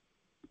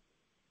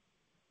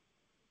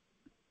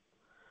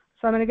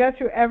 So I'm going to go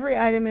through every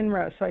item in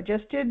row. So I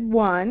just did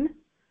 1.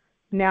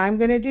 Now I'm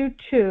going to do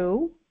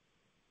 2.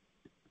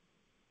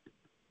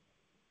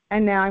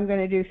 And now I'm going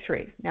to do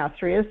 3. Now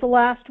 3 is the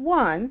last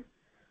one.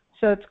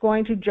 So it's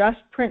going to just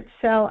print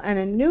cell and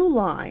a new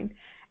line.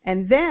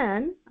 And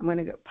then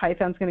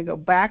Python's going to go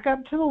back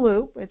up to the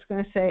loop. It's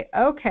going to say,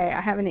 okay,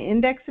 I have an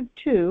index of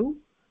 2.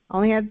 I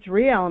only had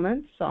 3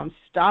 elements, so I'm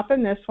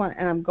stopping this one,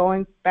 and I'm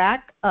going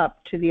back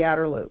up to the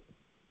outer loop.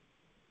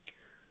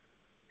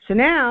 So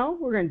now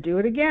we're going to do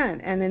it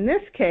again. And in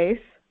this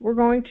case, we're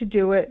going to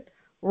do it,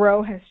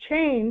 row has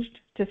changed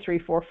to 3,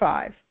 4,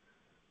 5.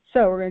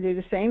 So we're going to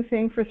do the same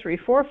thing for 3,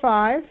 4,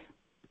 5.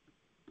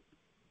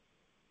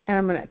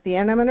 And at the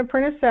end, I'm going to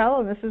print a cell,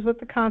 and this is what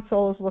the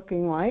console is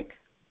looking like.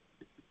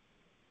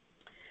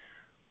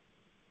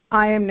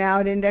 I am now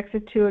at index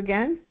of 2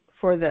 again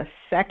for the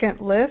second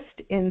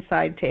list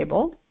inside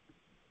table.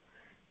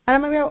 And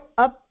I'm going to go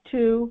up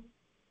to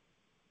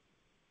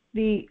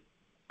the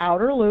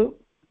outer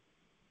loop.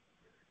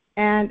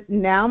 And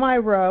now my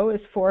row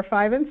is 4,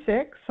 5, and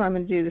 6. So I'm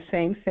going to do the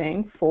same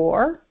thing.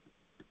 4,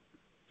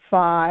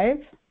 5,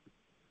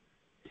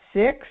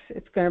 6.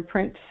 It's going to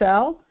print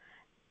cell.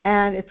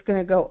 And it's going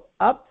to go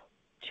up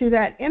to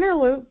that inner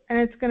loop. And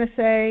it's going to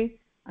say,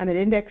 I'm at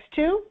index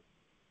 2.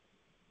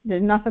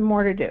 There's nothing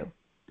more to do.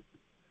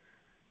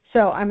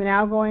 So I'm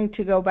now going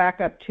to go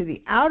back up to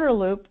the outer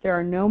loop. There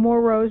are no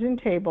more rows in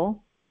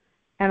table.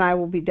 And I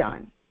will be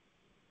done.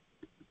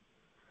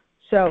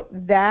 So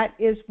that's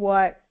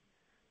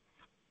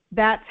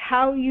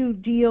how you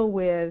deal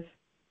with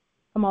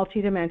a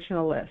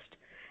multidimensional list.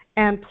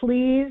 And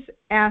please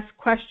ask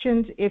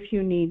questions if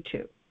you need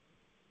to.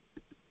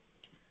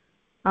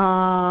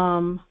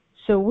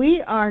 So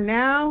we are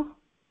now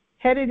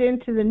headed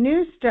into the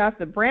new stuff,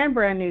 the brand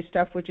new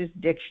stuff, which is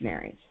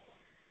dictionaries.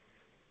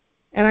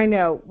 And I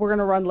know we're going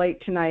to run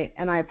late tonight,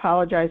 and I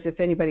apologize if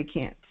anybody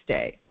can't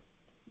stay.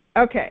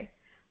 Okay,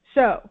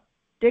 so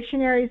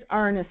dictionaries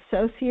are an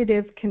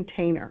associative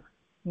container.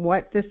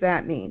 What does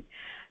that mean?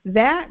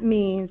 That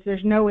means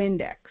there's no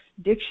index.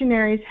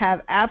 Dictionaries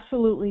have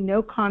absolutely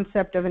no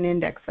concept of an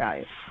index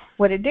value.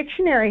 What a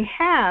dictionary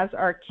has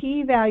are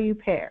key-value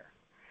pairs.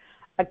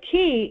 A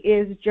key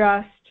is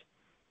just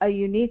a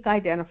unique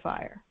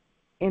identifier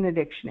in a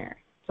dictionary.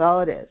 That's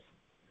all it is.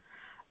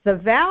 The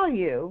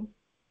value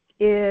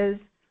is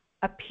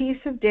a piece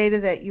of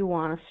data that you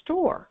want to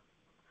store.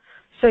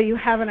 So you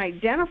have an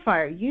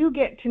identifier. You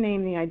get to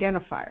name the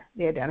identifier.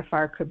 The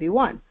identifier could be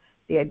one.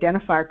 The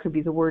identifier could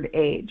be the word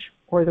age,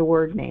 or the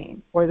word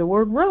name, or the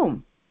word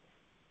room.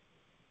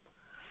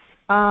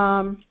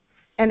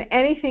 And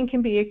anything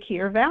can be a key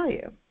or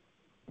value.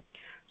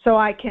 So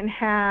I can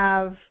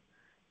have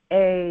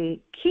a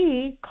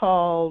key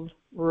called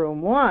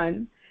room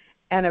 1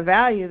 and a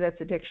value that's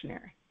a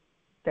dictionary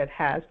that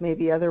has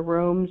maybe other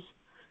rooms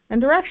and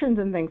directions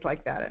and things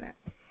like that in it.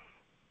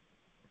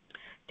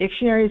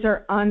 Dictionaries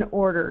are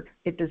unordered.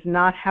 It does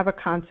not have a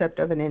concept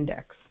of an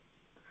index.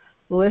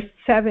 Lists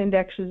have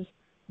indexes.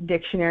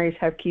 Dictionaries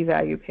have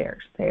key-value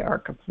pairs. They are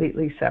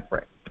completely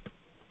separate.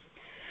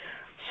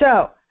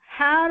 So,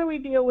 how do we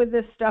deal with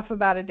this stuff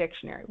about a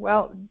dictionary?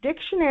 Well,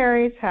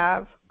 dictionaries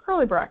have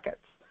curly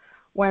brackets.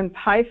 When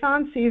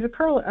Python sees an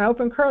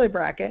open curly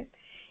bracket,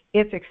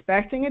 it's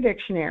expecting a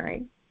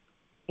dictionary,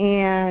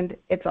 and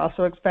it's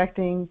also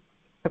expecting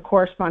a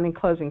corresponding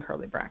closing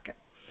curly bracket.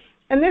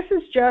 And this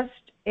is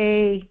just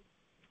a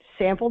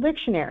sample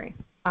dictionary.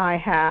 I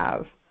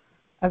have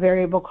a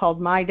variable called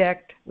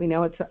myDict. We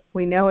know it's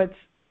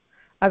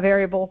a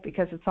variable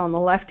because it's on the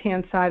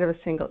left-hand side of a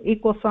single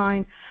equal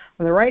sign.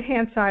 On the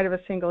right-hand side of a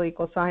single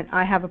equal sign,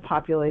 I have a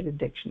populated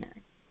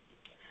dictionary.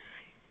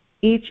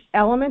 Each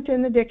element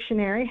in the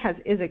dictionary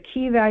is a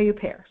key-value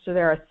pair. So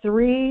there are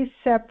 3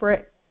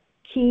 separate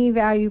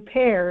key-value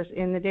pairs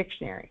in the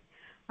dictionary.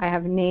 I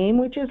have name,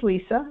 which is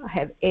Lisa. I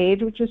have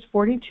age, which is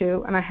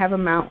 42, and I have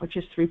amount, which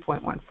is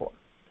 3.14.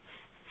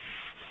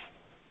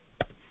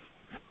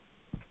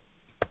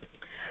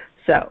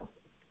 So,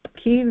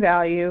 key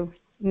value,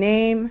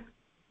 name,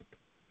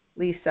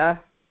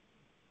 Lisa,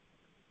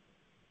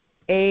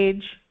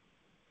 age,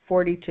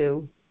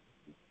 42,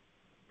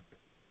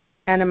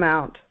 and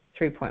amount,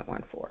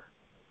 3.14.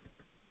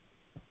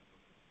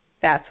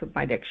 That's what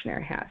my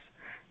dictionary has.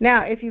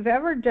 Now, if you've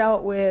ever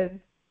dealt with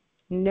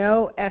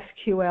no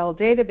SQL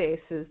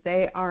databases,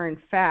 they are in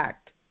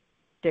fact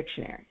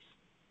dictionaries.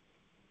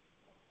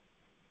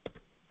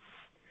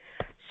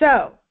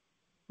 So,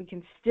 we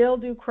can still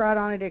do CRUD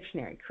on a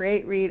dictionary: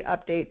 create, read,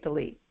 update,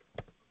 delete.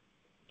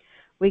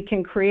 We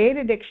can create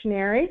a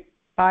dictionary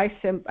by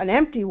an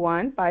empty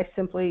one by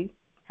simply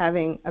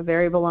having a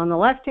variable on the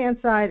left-hand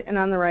side, and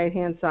on the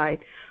right-hand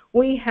side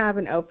we have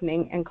an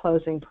opening and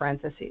closing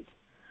parentheses.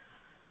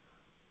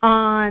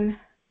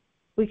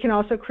 We can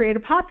also create a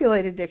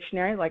populated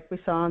dictionary like we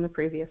saw on the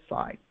previous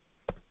slide.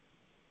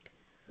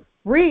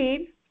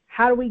 Read,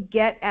 how do we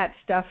get at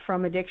stuff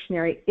from a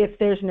dictionary if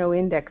there's no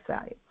index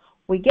value?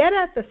 We get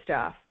at the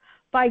stuff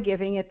by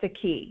giving it the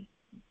key.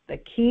 The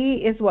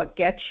key is what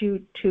gets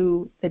you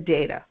to the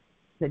data.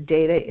 The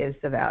data is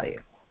the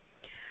value.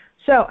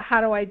 So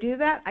how do I do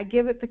that? I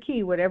give it the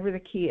key, whatever the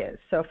key is.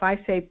 So if I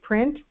say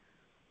print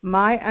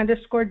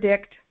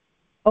my_dict,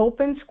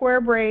 open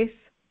square brace,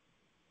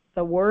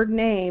 the word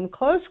name,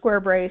 close square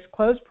brace,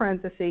 close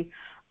parenthesis,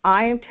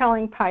 I am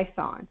telling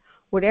Python,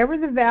 whatever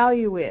the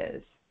value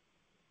is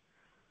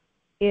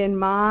in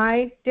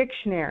my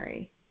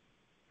dictionary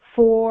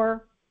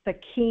for the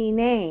key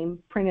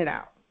name, print it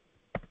out.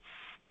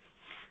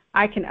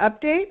 I can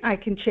update, I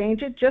can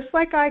change it, just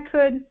like I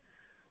could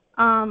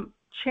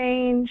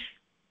change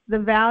the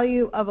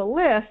value of a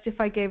list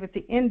if I gave it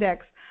the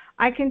index.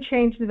 I can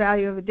change the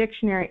value of a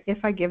dictionary if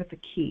I give it the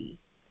key.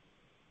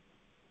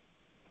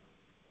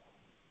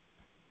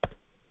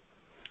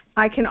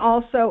 I can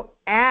also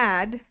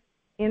add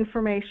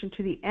information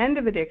to the end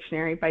of a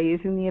dictionary by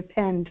using the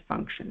append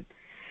function.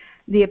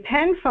 The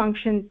append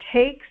function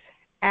takes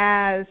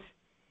as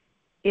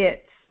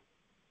its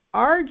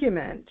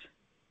argument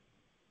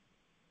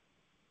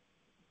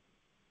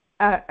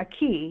a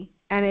key,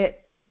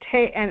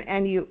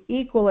 and you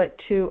equal it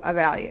to a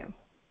value.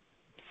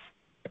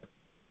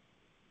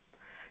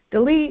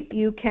 Delete,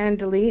 you can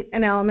delete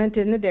an element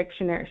in the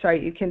dictionary. Sorry,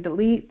 you can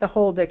delete the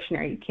whole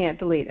dictionary. You can't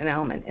delete an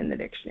element in the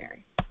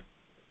dictionary.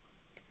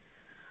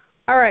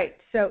 All right,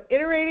 so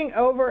iterating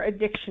over a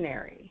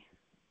dictionary.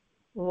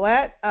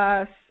 Let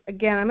us,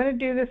 again, I'm going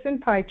to do this in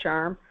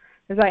PyCharm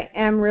because I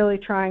am really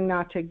trying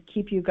not to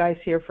keep you guys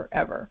here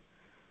forever.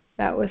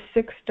 That was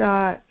 6.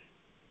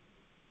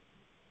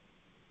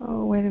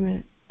 Oh, wait a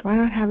minute. Do I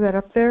not have that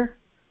up there?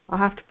 I'll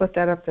have to put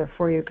that up there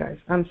for you guys.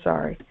 I'm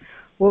sorry.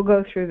 We'll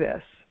go through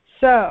this.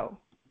 So,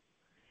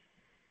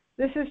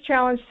 this is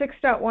challenge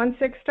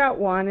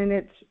 6.16.1, and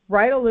it's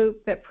write a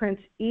loop that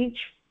prints each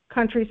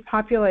country's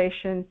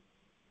population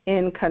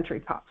in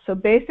CountryPop. So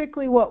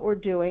basically what we're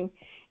doing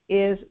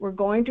is we're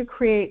going to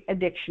create a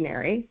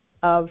dictionary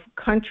of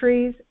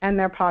countries and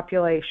their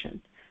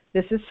population.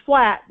 This is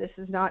flat. This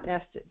is not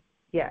nested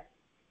yet.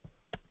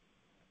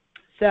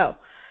 So,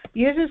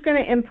 user's going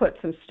to input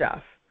some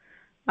stuff.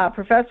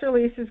 Professor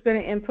Lisa is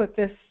going to input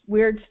this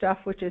weird stuff,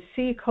 which is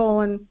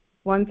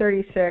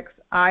C:136,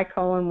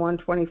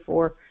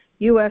 I:124,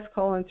 US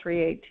colon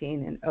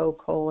 318 and O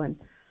colon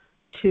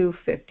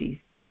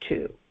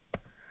 252.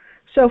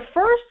 So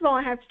first of all,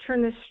 I have to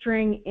turn this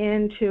string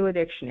into a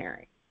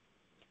dictionary.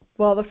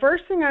 Well, the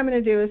first thing I'm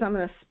going to do is I'm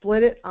going to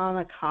split it on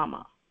a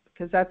comma,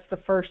 because that's the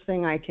first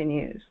thing I can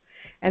use.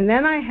 And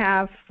then I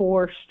have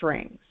 4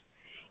 strings.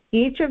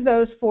 Each of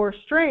those 4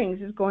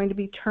 strings is going to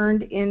be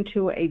turned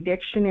into a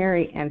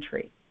dictionary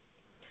entry.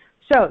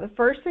 So the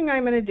first thing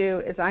I'm going to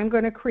do is I'm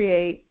going to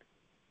create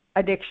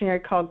a dictionary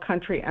called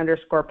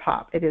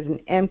country_pop. It is an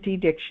empty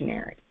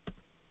dictionary.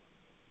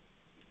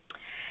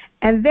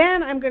 And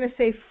then I'm going to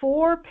say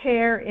 4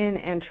 pair in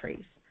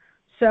entries.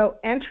 So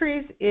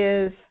entries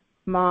is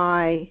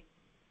my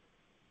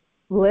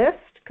list,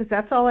 because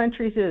that's all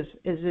entries is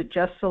it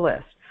just a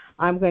list.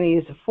 I'm going to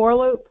use a for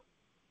loop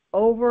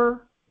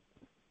over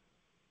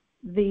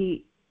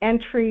the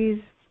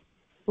entries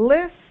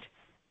list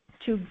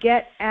to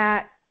get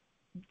at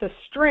the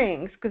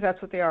strings, because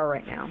that's what they are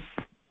right now,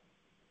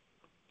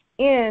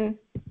 in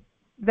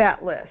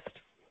that list.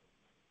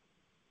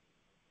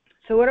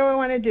 So what do I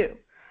want to do?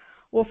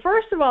 Well,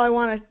 first of all, I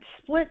want to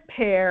split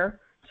pair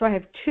so I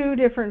have 2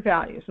 different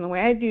values. And the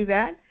way I do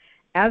that,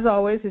 as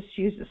always, is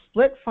to use the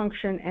split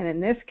function, and in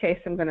this case,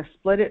 I'm going to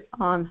split it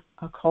on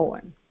a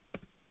colon.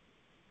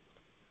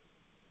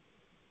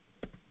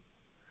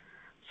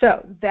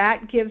 So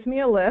that gives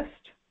me a list.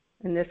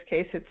 In this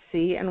case, it's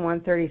C and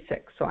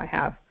 136. So I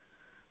have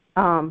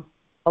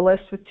a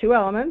list with 2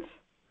 elements.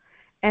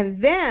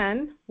 And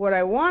then what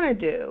I want to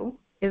do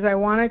is I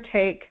want to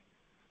take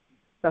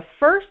the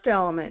first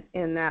element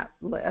in that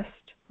list,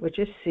 which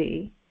is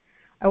C.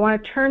 I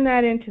want to turn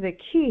that into the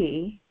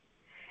key.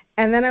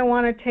 And then I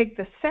want to take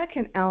the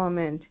second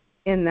element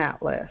in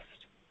that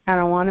list, and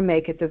I want to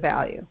make it the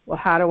value. Well,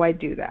 how do I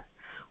do that?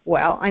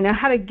 Well, I know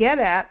how to get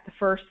at the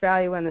first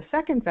value and the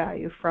second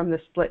value from the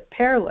split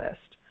pair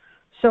list.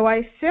 So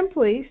I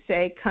simply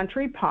say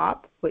country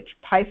pop, which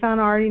Python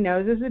already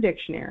knows is a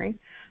dictionary.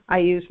 I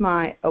use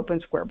my open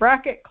square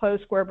bracket,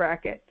 close square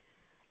bracket,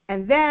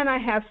 and then I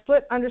have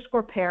split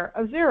underscore pair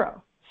of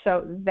 0.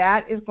 So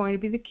that is going to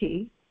be the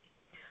key.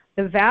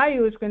 The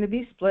value is going to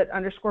be split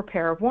underscore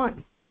pair of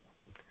 1.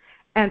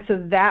 And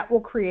so that will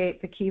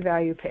create the key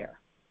value pair.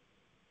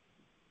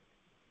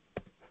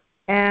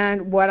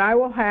 And what I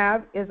will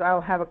have is I will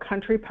have a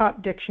country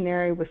pop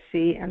dictionary with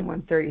C and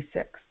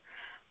 136.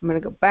 I'm going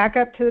to go back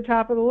up to the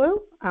top of the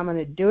loop. I'm going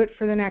to do it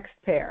for the next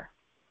pair.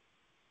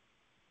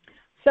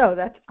 So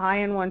that's I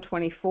and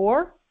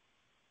 124.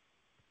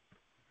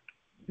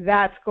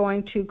 That's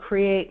going to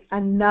create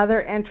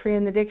another entry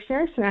in the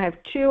dictionary. So now I have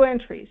 2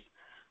 entries.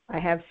 I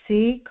have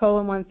C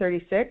colon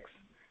 136.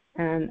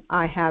 And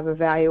I have a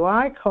value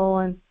a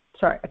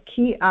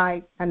key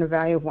I and a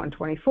value of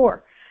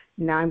 124.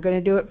 Now I'm going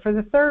to do it for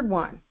the third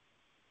one.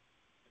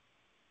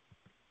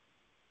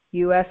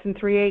 US and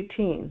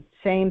 318,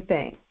 same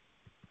thing.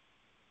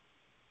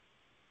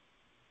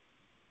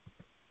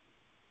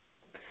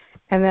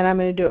 And then I'm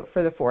going to do it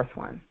for the fourth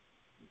one.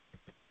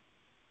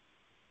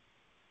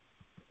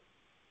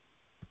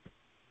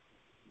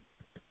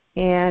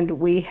 And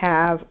we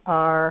have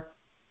our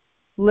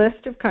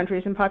list of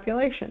countries and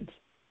populations.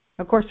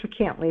 Of course, we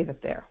can't leave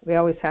it there. We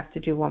always have to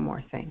do one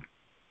more thing.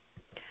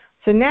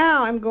 So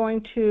now I'm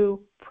going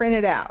to print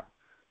it out.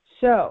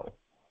 So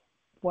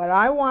what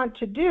I want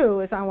to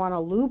do is I want to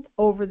loop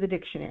over the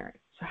dictionary.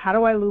 So how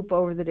do I loop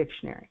over the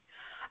dictionary?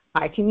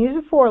 I can use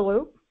a for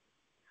loop.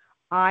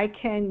 I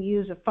can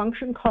use a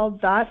function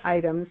called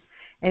 .items,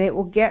 and it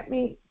will get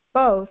me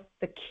both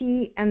the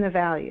key and the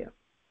value.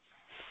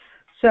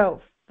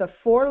 So the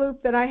for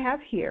loop that I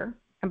have here,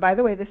 and by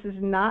the way, this is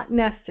not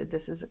nested.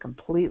 This is a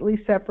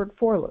completely separate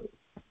for loop.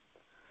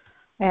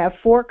 I have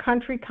 4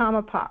 country,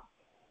 comma, pop.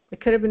 It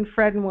could have been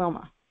Fred and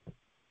Wilma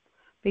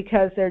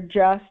because they're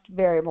just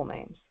variable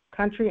names.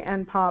 Country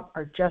and pop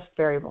are just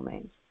variable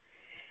names.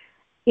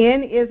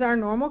 In is our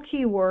normal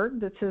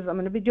keyword that says I'm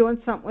going to be doing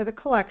something with a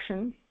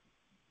collection.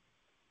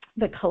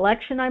 The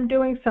collection I'm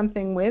doing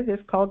something with is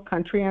called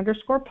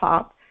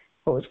country_pop.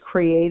 It was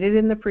created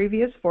in the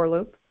previous for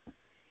loop.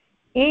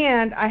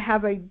 And I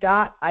have a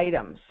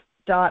 .items.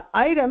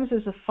 .items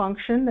is a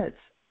function that's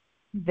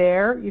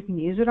there. You can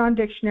use it on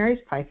dictionaries.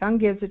 Python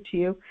gives it to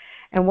you.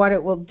 And what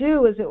it will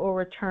do is it will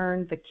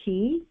return the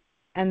key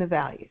and the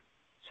value.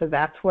 So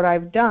that's what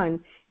I've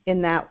done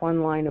in that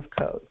one line of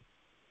code.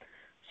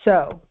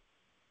 So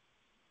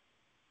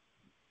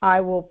I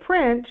will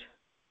print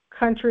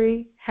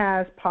country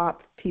has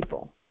pop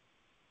people.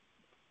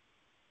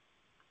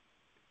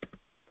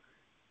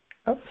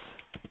 Oops.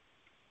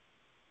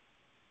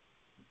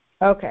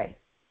 Okay.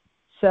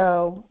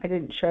 So I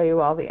didn't show you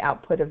all the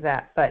output of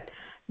that, but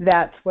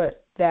that's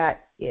what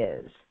that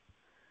is.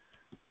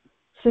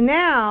 So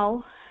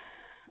now,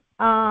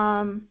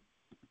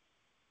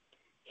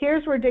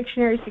 here's where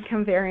dictionaries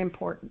become very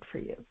important for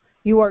you.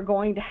 You are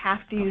going to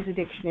have to use a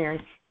dictionary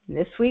in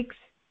this week's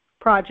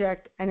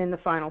project and in the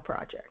final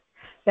project.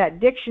 That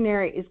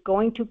dictionary is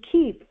going to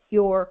keep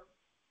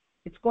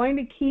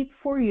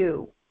for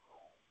you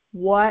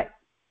what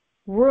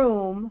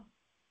room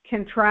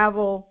can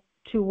travel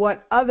to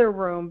what other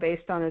room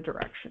based on a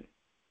direction.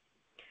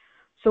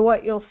 So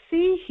what you'll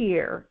see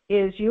here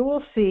is you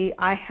will see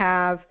I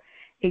have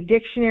a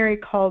dictionary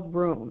called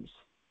rooms.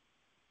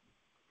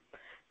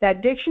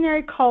 That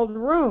dictionary called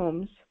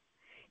rooms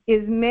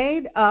is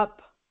made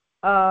up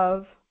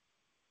of,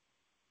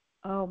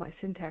 oh, my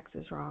syntax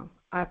is wrong.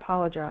 I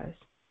apologize.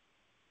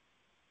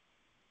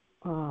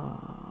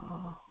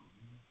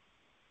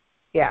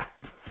 Yeah,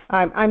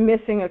 I'm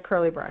missing a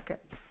curly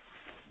bracket.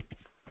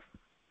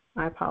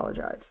 I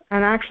apologize.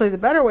 And actually, the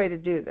better way to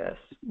do this,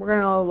 we're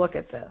going to look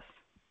at this.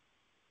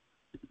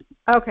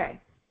 Okay,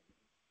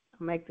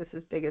 I'll make this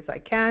as big as I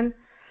can.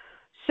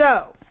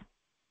 So,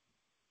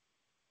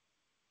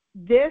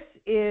 this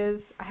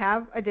is, I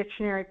have a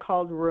dictionary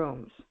called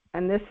rooms,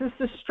 and this is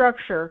the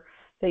structure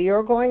that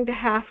you're going to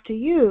have to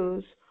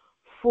use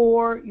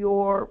for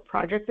your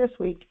project this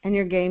week and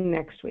your game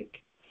next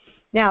week.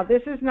 Now,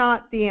 this is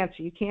not the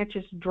answer. You can't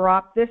just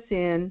drop this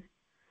in.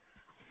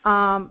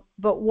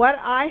 But what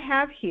I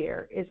have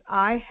here is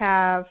I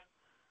have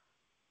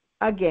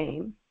a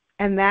game,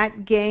 and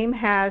that game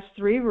has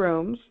 3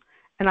 rooms,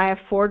 and I have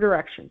 4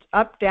 directions,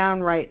 up,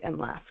 down, right, and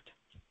left.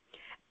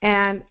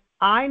 And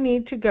I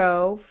need to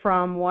go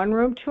from one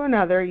room to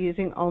another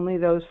using only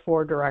those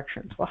 4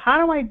 directions. Well,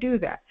 how do I do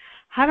that?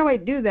 How do I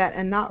do that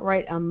and not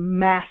write a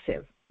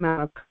massive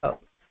amount of code?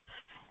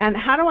 And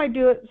how do I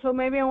do it so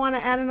maybe I want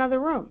to add another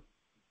room?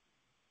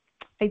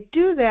 I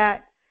do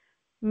that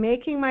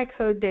making my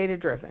code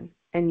data-driven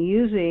and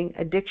using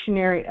a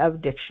dictionary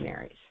of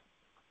dictionaries.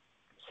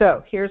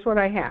 So here's what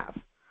I have.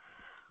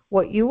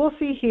 What you will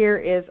see here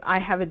is I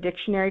have a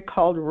dictionary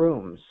called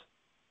rooms.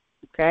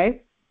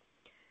 Okay?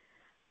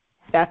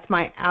 That's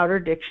my outer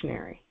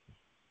dictionary.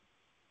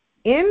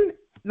 In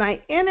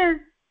my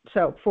inner,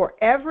 so for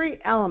every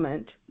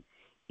element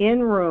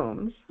in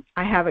rooms,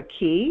 I have a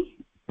key.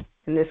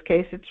 In this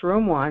case, it's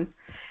room 1.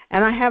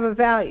 And I have a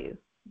value.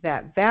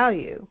 That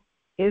value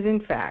is,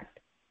 in fact,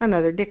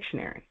 another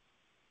dictionary.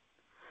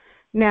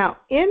 Now,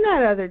 in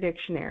that other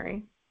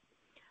dictionary,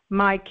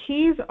 my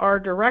keys are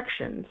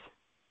directions,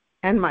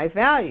 and my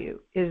value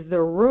is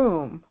the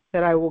room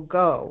that I will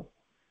go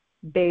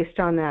based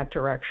on that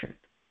direction.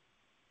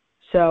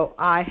 So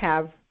I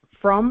have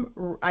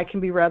I can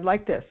be read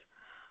like this.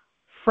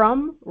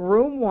 From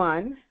room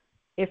 1,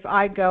 if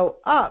I go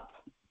up,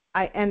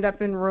 I end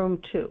up in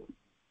room 2.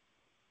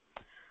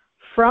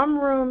 From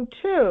room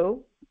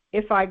 2,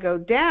 if I go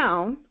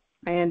down,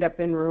 I end up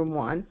in room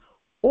 1.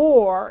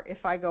 Or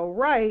if I go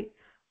right,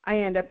 I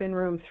end up in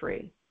room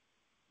 3.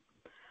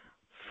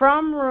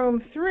 From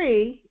room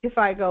 3, if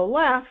I go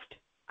left,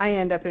 I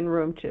end up in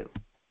room 2.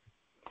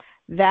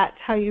 That's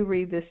how you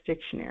read this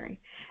dictionary.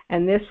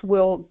 And this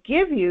will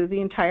give you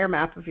the entire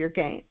map of your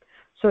game.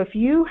 So if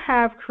you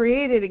have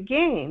created a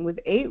game with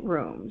 8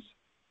 rooms,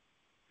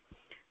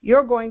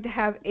 you're going to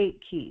have 8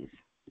 keys,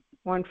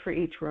 1 for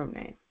each room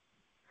name.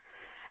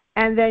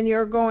 And then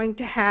you're going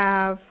to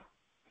have,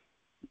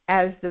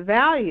 as the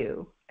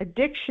value, a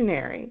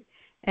dictionary,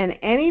 and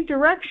any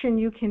direction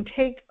you can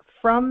take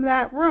from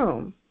that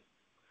room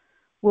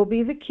will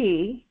be the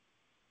key,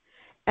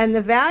 and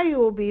the value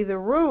will be the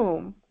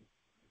room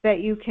that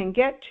you can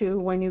get to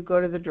when you go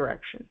to the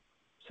direction.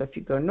 So if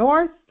you go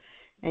north,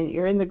 and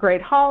you're in the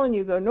Great Hall, and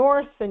you go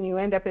north, and you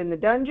end up in the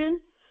dungeon,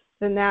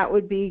 then that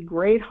would be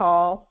Great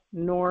Hall,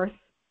 North,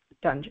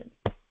 Dungeon.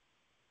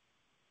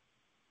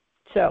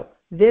 So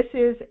this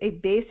is a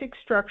basic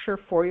structure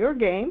for your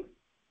game,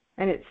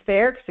 and it's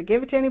fair because I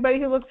give it to anybody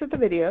who looks at the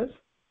videos.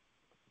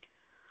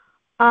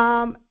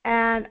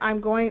 And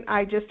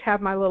I just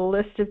have my little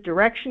list of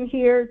direction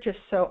here just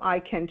so I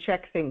can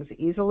check things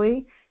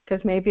easily,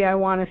 because maybe I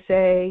want to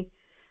say,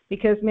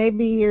 because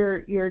maybe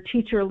your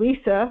teacher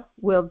Lisa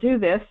will do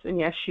this, and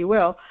yes, she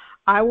will.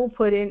 I will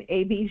put in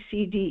A, B,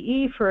 C, D,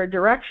 E for a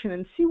direction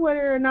and see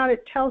whether or not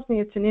it tells me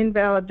it's an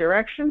invalid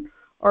direction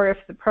or if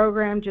the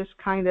program just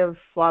kind of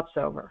flops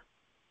over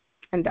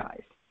and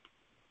dies.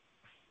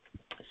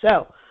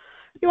 So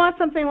you want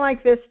something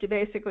like this to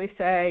basically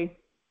say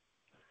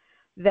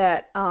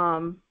that,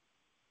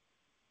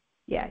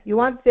 you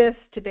want this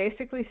to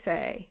basically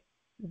say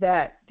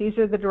that these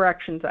are the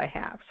directions I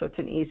have, so it's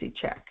an easy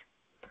check.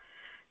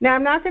 Now,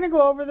 I'm not going to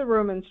go over the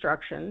room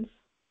instructions,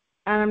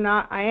 and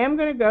I am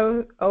going to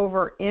go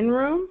over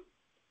in-room,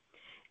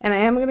 and I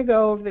am going to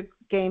go over the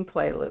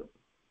gameplay loop.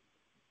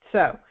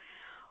 So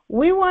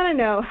we want to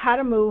know how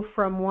to move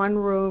from one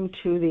room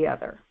to the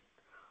other.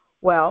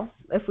 Well,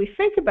 if we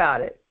think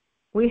about it,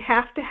 we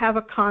have to have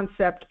a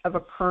concept of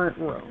a current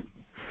room,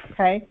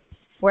 okay?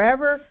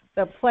 Wherever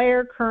the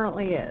player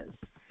currently is.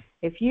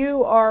 If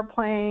you are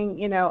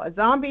playing, a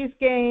zombies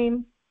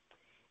game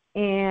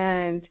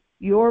and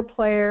your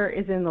player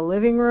is in the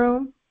living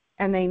room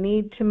and they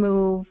need to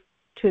move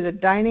to the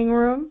dining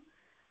room,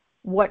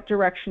 what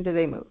direction do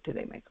they move? Do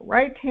they make a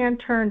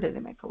right-hand turn? Do they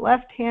make a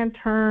left-hand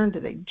turn?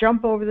 Do they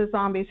jump over the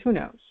zombies? Who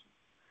knows?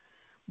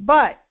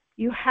 But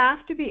you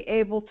have to be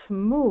able to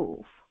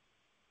move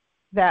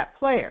that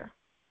player.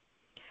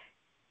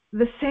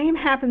 The same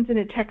happens in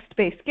a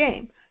text-based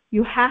game.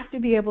 You have to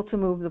be able to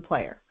move the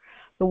player.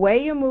 The way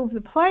you move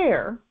the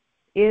player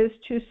is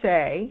to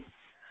say,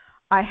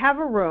 I have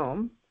a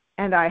room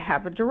and I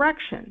have a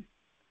direction.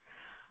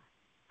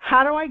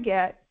 How do I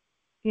get,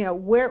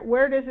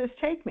 where does this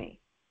take me?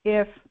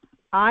 If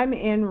I'm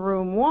in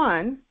room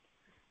 1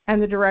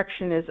 and the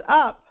direction is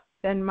up,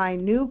 then my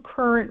new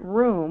current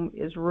room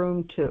is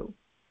room 2.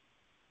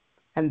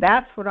 And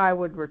that's what I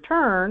would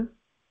return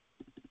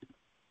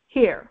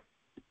here.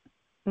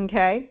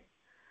 Okay?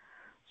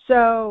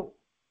 So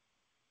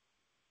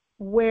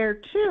where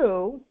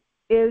 2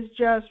 is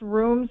just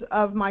rooms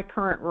of my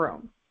current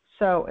room.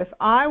 So if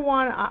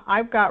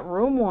I've got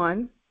room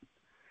 1,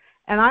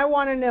 and I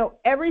want to know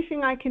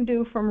everything I can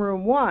do from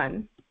room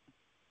 1,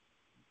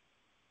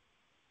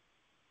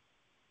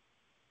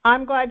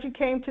 I'm glad you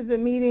came to the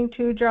meeting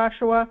too,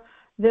 Joshua.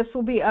 This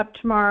will be up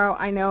tomorrow.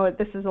 I know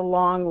this is a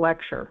long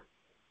lecture.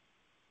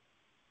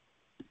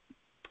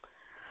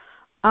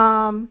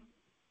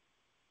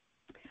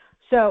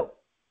 So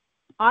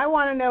I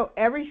want to know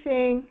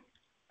everything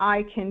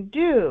I can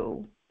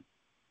do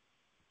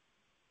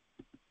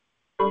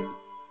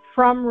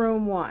from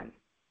room 1.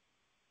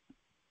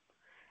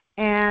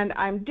 And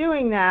I'm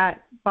doing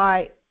that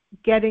by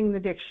getting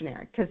the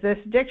dictionary, because this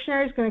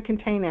dictionary is going to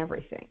contain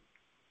everything.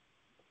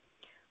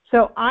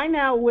 So I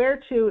know where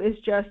to is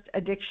just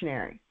a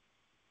dictionary.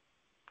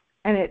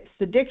 And it's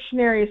the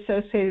dictionary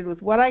associated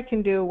with what I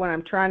can do when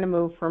I'm trying to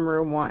move from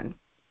room 1.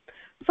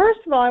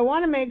 First of all, I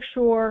want to make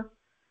sure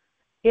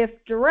if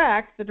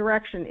the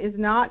direction is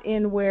not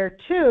in where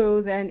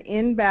to, then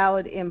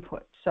invalid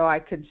input. So I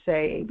could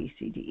say A, B,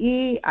 C, D,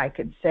 E. I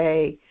could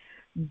say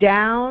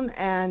down,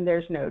 and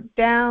there's no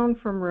down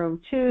from room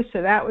 2,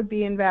 so that would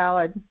be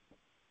invalid.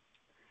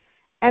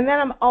 And then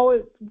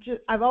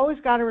I've always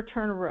got to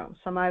return a room.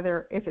 So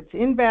if it's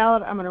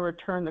invalid, I'm going to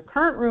return the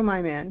current room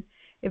I'm in.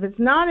 If it's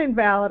not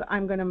invalid,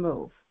 I'm going to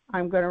move.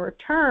 I'm going to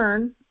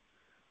return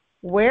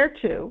where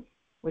to,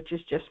 which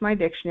is just my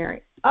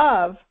dictionary,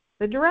 of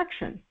the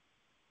direction.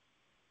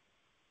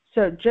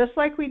 So just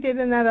like we did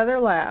in that other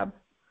lab,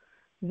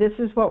 this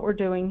is what we're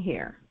doing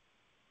here.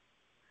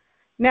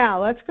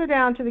 Now let's go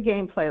down to the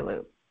gameplay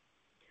loop.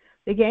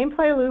 The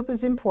gameplay loop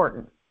is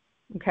important.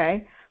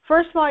 Okay.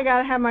 First of all, I got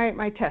to have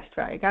my test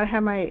value. I got to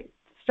have my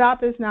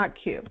stop is not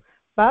Q.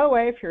 By the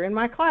way, if you're in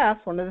my class,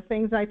 one of the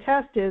things I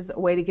test is a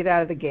way to get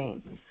out of the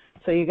game.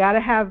 So you got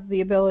to have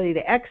the ability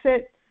to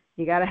exit.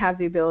 You got to have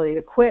the ability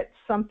to quit,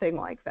 something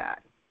like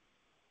that.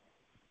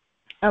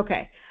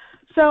 Okay.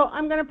 So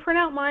I'm going to print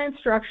out my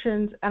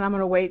instructions, and I'm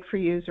going to wait for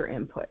user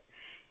input.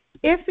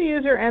 If the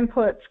user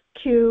inputs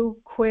Q,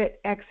 quit,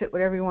 exit,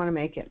 whatever you want to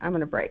make it, I'm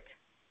going to break.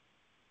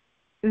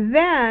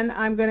 Then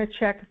I'm going to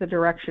check the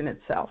direction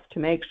itself to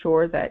make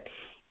sure that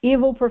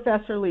evil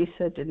Professor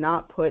Lisa did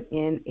not put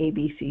in A,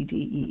 B, C, D,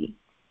 E.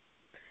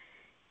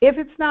 If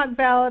it's not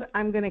valid,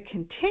 I'm going to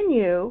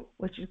continue,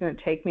 which is going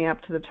to take me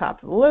up to the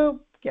top of the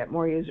loop, get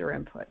more user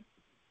input.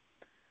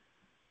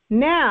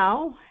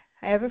 Now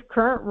I have a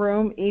current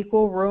room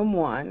equal room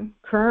 1,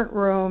 current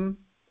room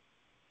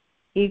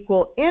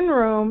equal in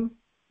room,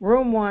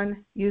 room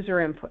 1, user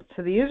input.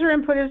 So the user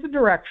input is the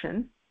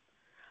direction.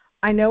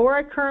 I know where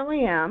I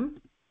currently am,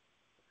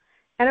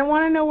 and I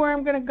want to know where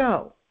I'm going to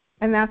go,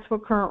 and that's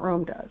what current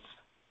room does.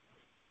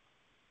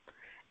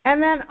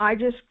 And then I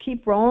just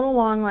keep rolling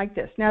along like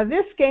this. Now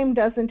this game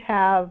doesn't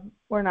have,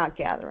 we're not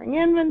gathering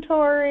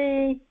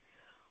inventory,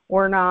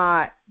 we're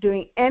not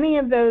doing any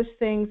of those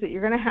things that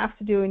you're going to have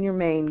to do in your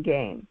main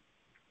game.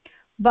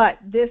 But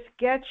this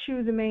gets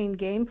you the main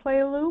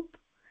gameplay loop,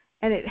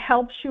 and it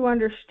helps you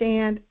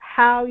understand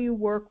how you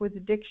work with the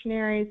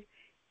dictionaries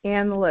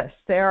and the lists.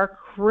 They are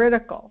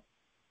critical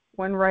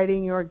when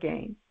writing your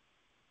game.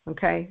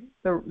 Okay,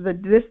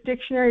 this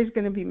dictionary is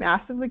going to be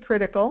massively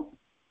critical.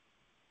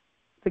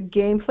 The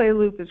gameplay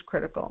loop is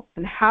critical,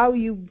 and how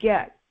you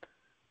get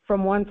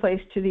from one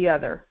place to the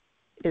other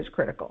is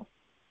critical.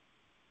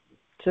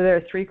 So there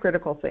are 3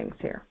 critical things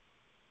here.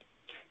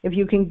 If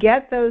you can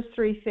get those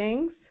 3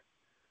 things,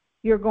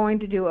 you're going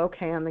to do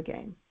okay on the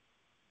game.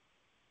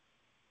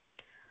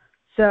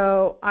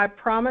 So I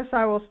promise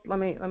I will, let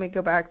me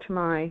go back to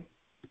my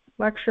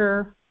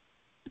lecture,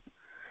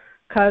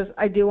 because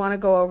I do want to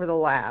go over the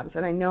labs,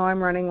 and I know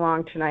I'm running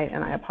long tonight,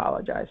 and I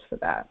apologize for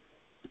that.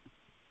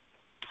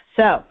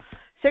 So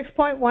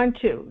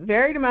 6.12,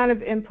 varied amount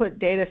of input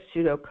data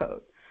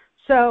pseudocode.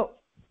 So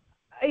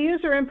a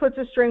user inputs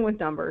a string with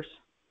numbers.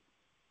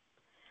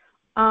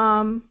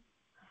 The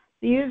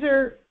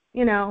user,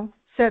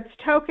 sets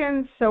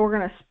tokens, so we're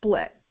going to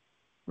split.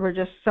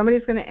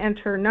 Somebody's going to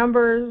enter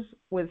numbers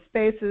with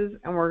spaces,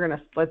 and we're going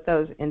to split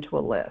those into a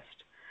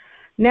list.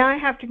 Now I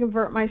have to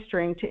convert my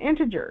string to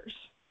integers.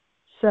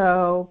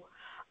 So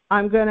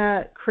I'm going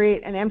to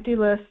create an empty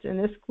list in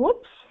this,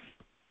 whoops,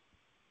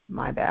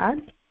 my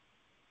bad.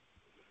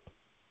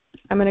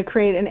 I'm going to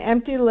create an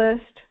empty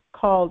list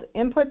called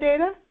input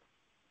data,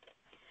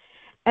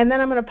 and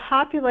then I'm going to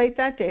populate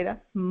that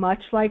data,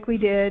 much like we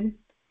did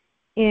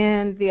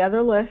in the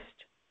other list.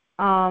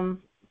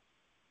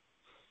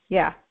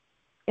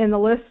 In the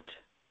list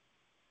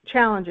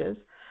challenges,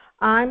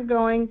 I'm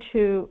going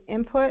to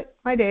input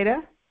my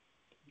data,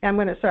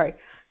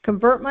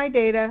 convert my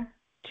data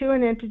to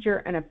an integer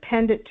and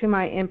append it to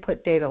my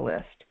input data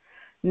list.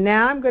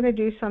 Now I'm going to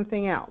do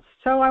something else.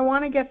 So I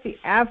want to get the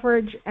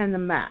average and the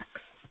max.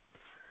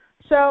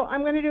 So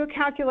I'm going to do a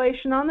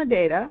calculation on the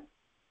data,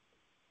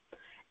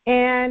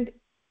 and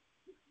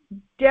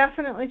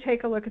definitely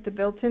take a look at the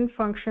built-in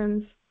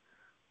functions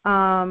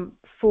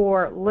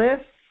for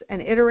lists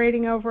and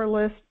iterating over a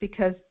list,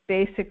 because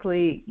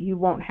basically you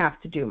won't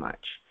have to do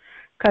much.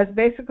 Because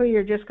basically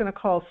you're just going to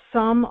call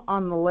sum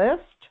on the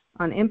list.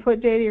 On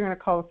input data, you're going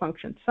to call the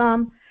function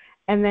sum,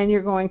 and then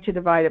you're going to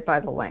divide it by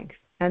the length,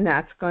 and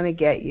that's going to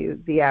get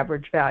you the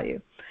average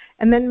value.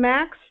 And then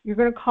max, you're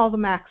going to call the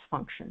max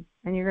function,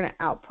 and you're going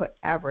to output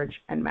average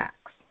and max.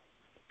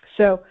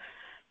 So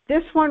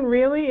this one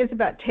really is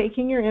about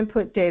taking your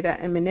input data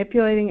and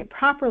manipulating it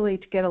properly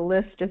to get a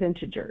list of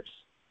integers.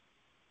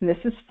 And this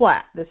is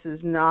flat. This is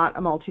not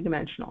a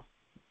multidimensional.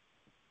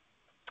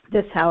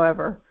 This,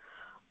 however,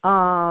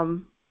 so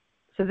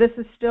this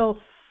is still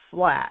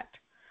flat.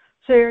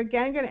 So you're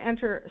again going to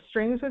enter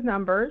strings with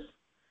numbers,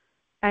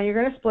 and you're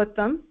going to split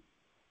them,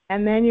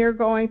 and then you're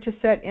going to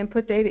set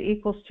input data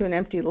equals to an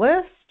empty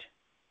list,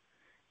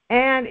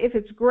 and if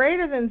it's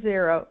greater than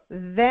 0,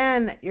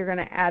 then you're going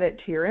to add it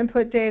to your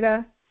input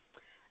data,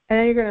 and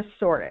then you're going to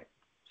sort it.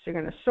 So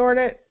you're going to sort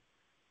it,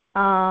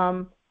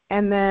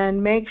 and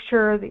then make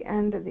sure the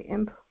end of the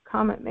input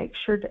comment, make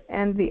sure to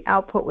end the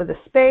output with a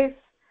space,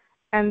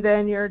 and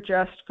then you're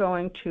just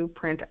going to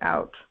print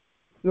out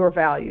your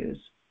values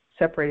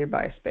separated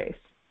by a space.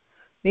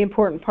 The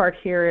important part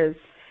here is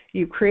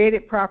you create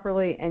it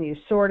properly and you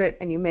sort it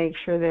and you make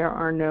sure there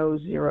are no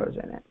zeros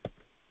in it.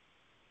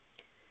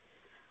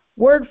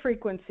 Word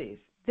frequencies.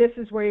 This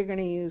is where you're going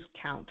to use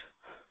count.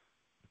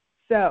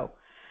 So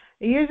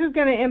the user is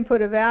going to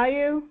input a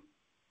value,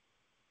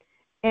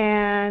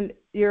 and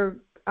you're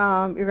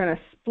going to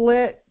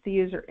split the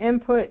user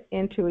input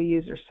into a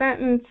user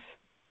sentence.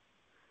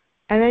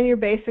 And then you're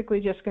basically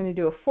just going to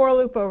do a for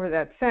loop over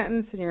that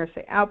sentence, and you're going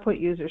to say output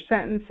user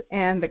sentence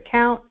and the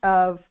count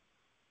of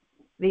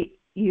the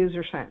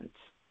user sentence.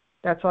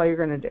 That's all you're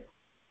going to do.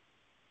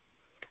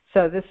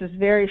 So this is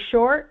very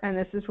short, and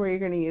this is where you're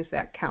going to use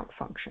that count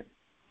function.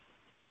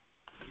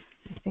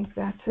 I think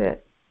that's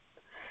it.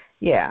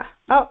 Yeah.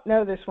 Oh,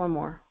 no, there's one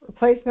more.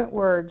 Replacement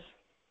words.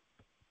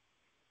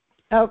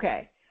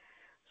 Okay.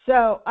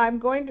 So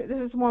this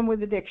is one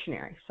with the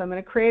dictionary. So I'm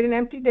going to create an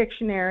empty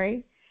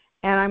dictionary,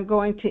 and I'm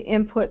going to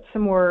input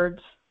some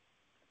words,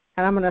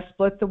 and I'm going to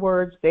split the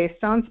words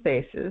based on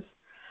spaces.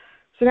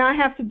 So now I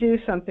have to do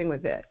something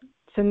with it.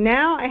 So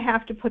now I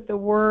have to put the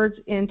words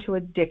into a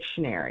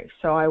dictionary.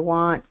 So I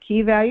want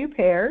key value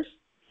pairs,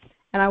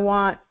 and I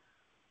want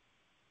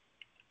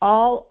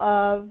all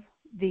of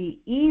the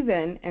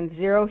even, and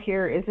 0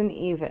 here is an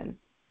even,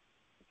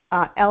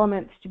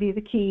 elements to be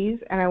the keys,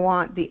 and I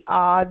want the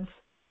odds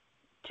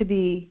to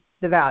be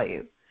the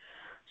value.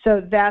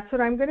 So that's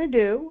what I'm going to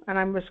do, and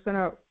I'm just going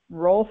to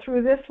roll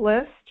through this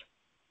list,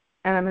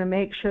 and I'm going to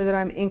make sure that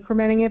I'm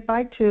incrementing it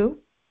by 2.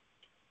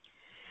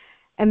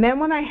 And then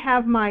when I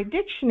have my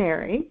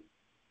dictionary,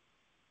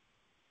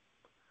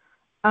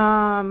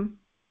 and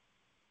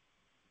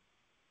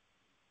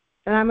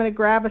I'm going to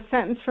grab a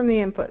sentence from the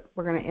input.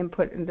 We're going to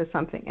input into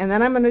something. And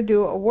then I'm going to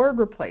do a word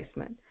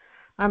replacement.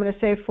 I'm going to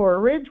say for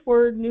ridge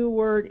word, new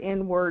word,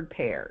 in word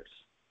pairs.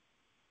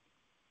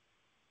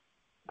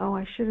 Oh,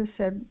 I should have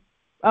said,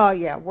 oh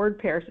yeah, word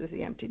pairs is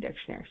the empty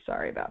dictionary.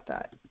 Sorry about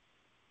that.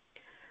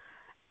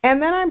 And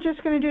then I'm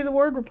just going to do the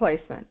word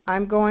replacement.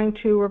 I'm going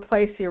to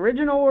replace the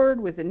original word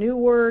with the new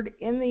word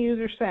in the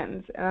user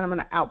sentence, and I'm going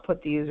to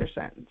output the user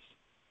sentence.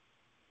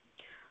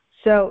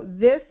 So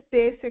this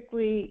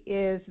basically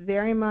is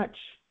very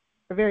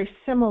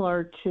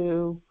similar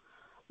to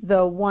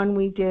the one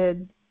we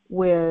did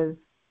with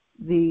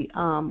the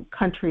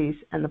countries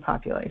and the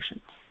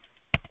populations.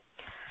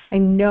 I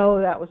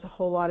know that was a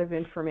whole lot of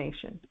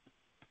information.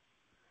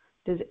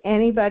 Does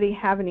anybody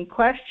have any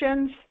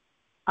questions?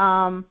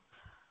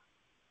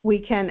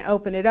 We can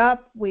open it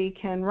up, we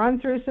can run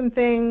through some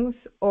things,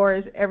 or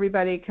is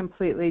everybody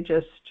completely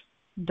just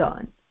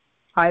done?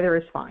 Either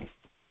is fine.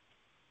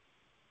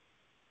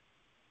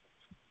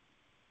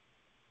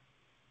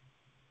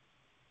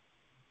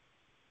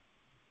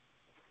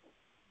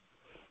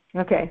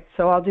 Okay,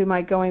 so I'll do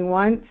my going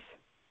once,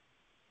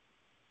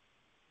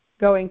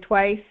 going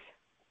twice.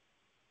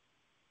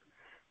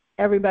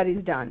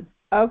 Everybody's done.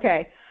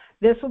 Okay,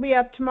 this will be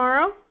up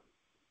tomorrow,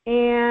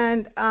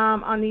 and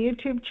on the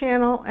YouTube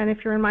channel, and if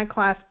you're in my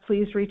class,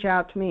 please reach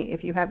out to me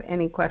if you have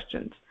any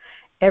questions.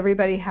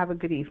 Everybody have a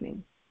good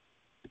evening.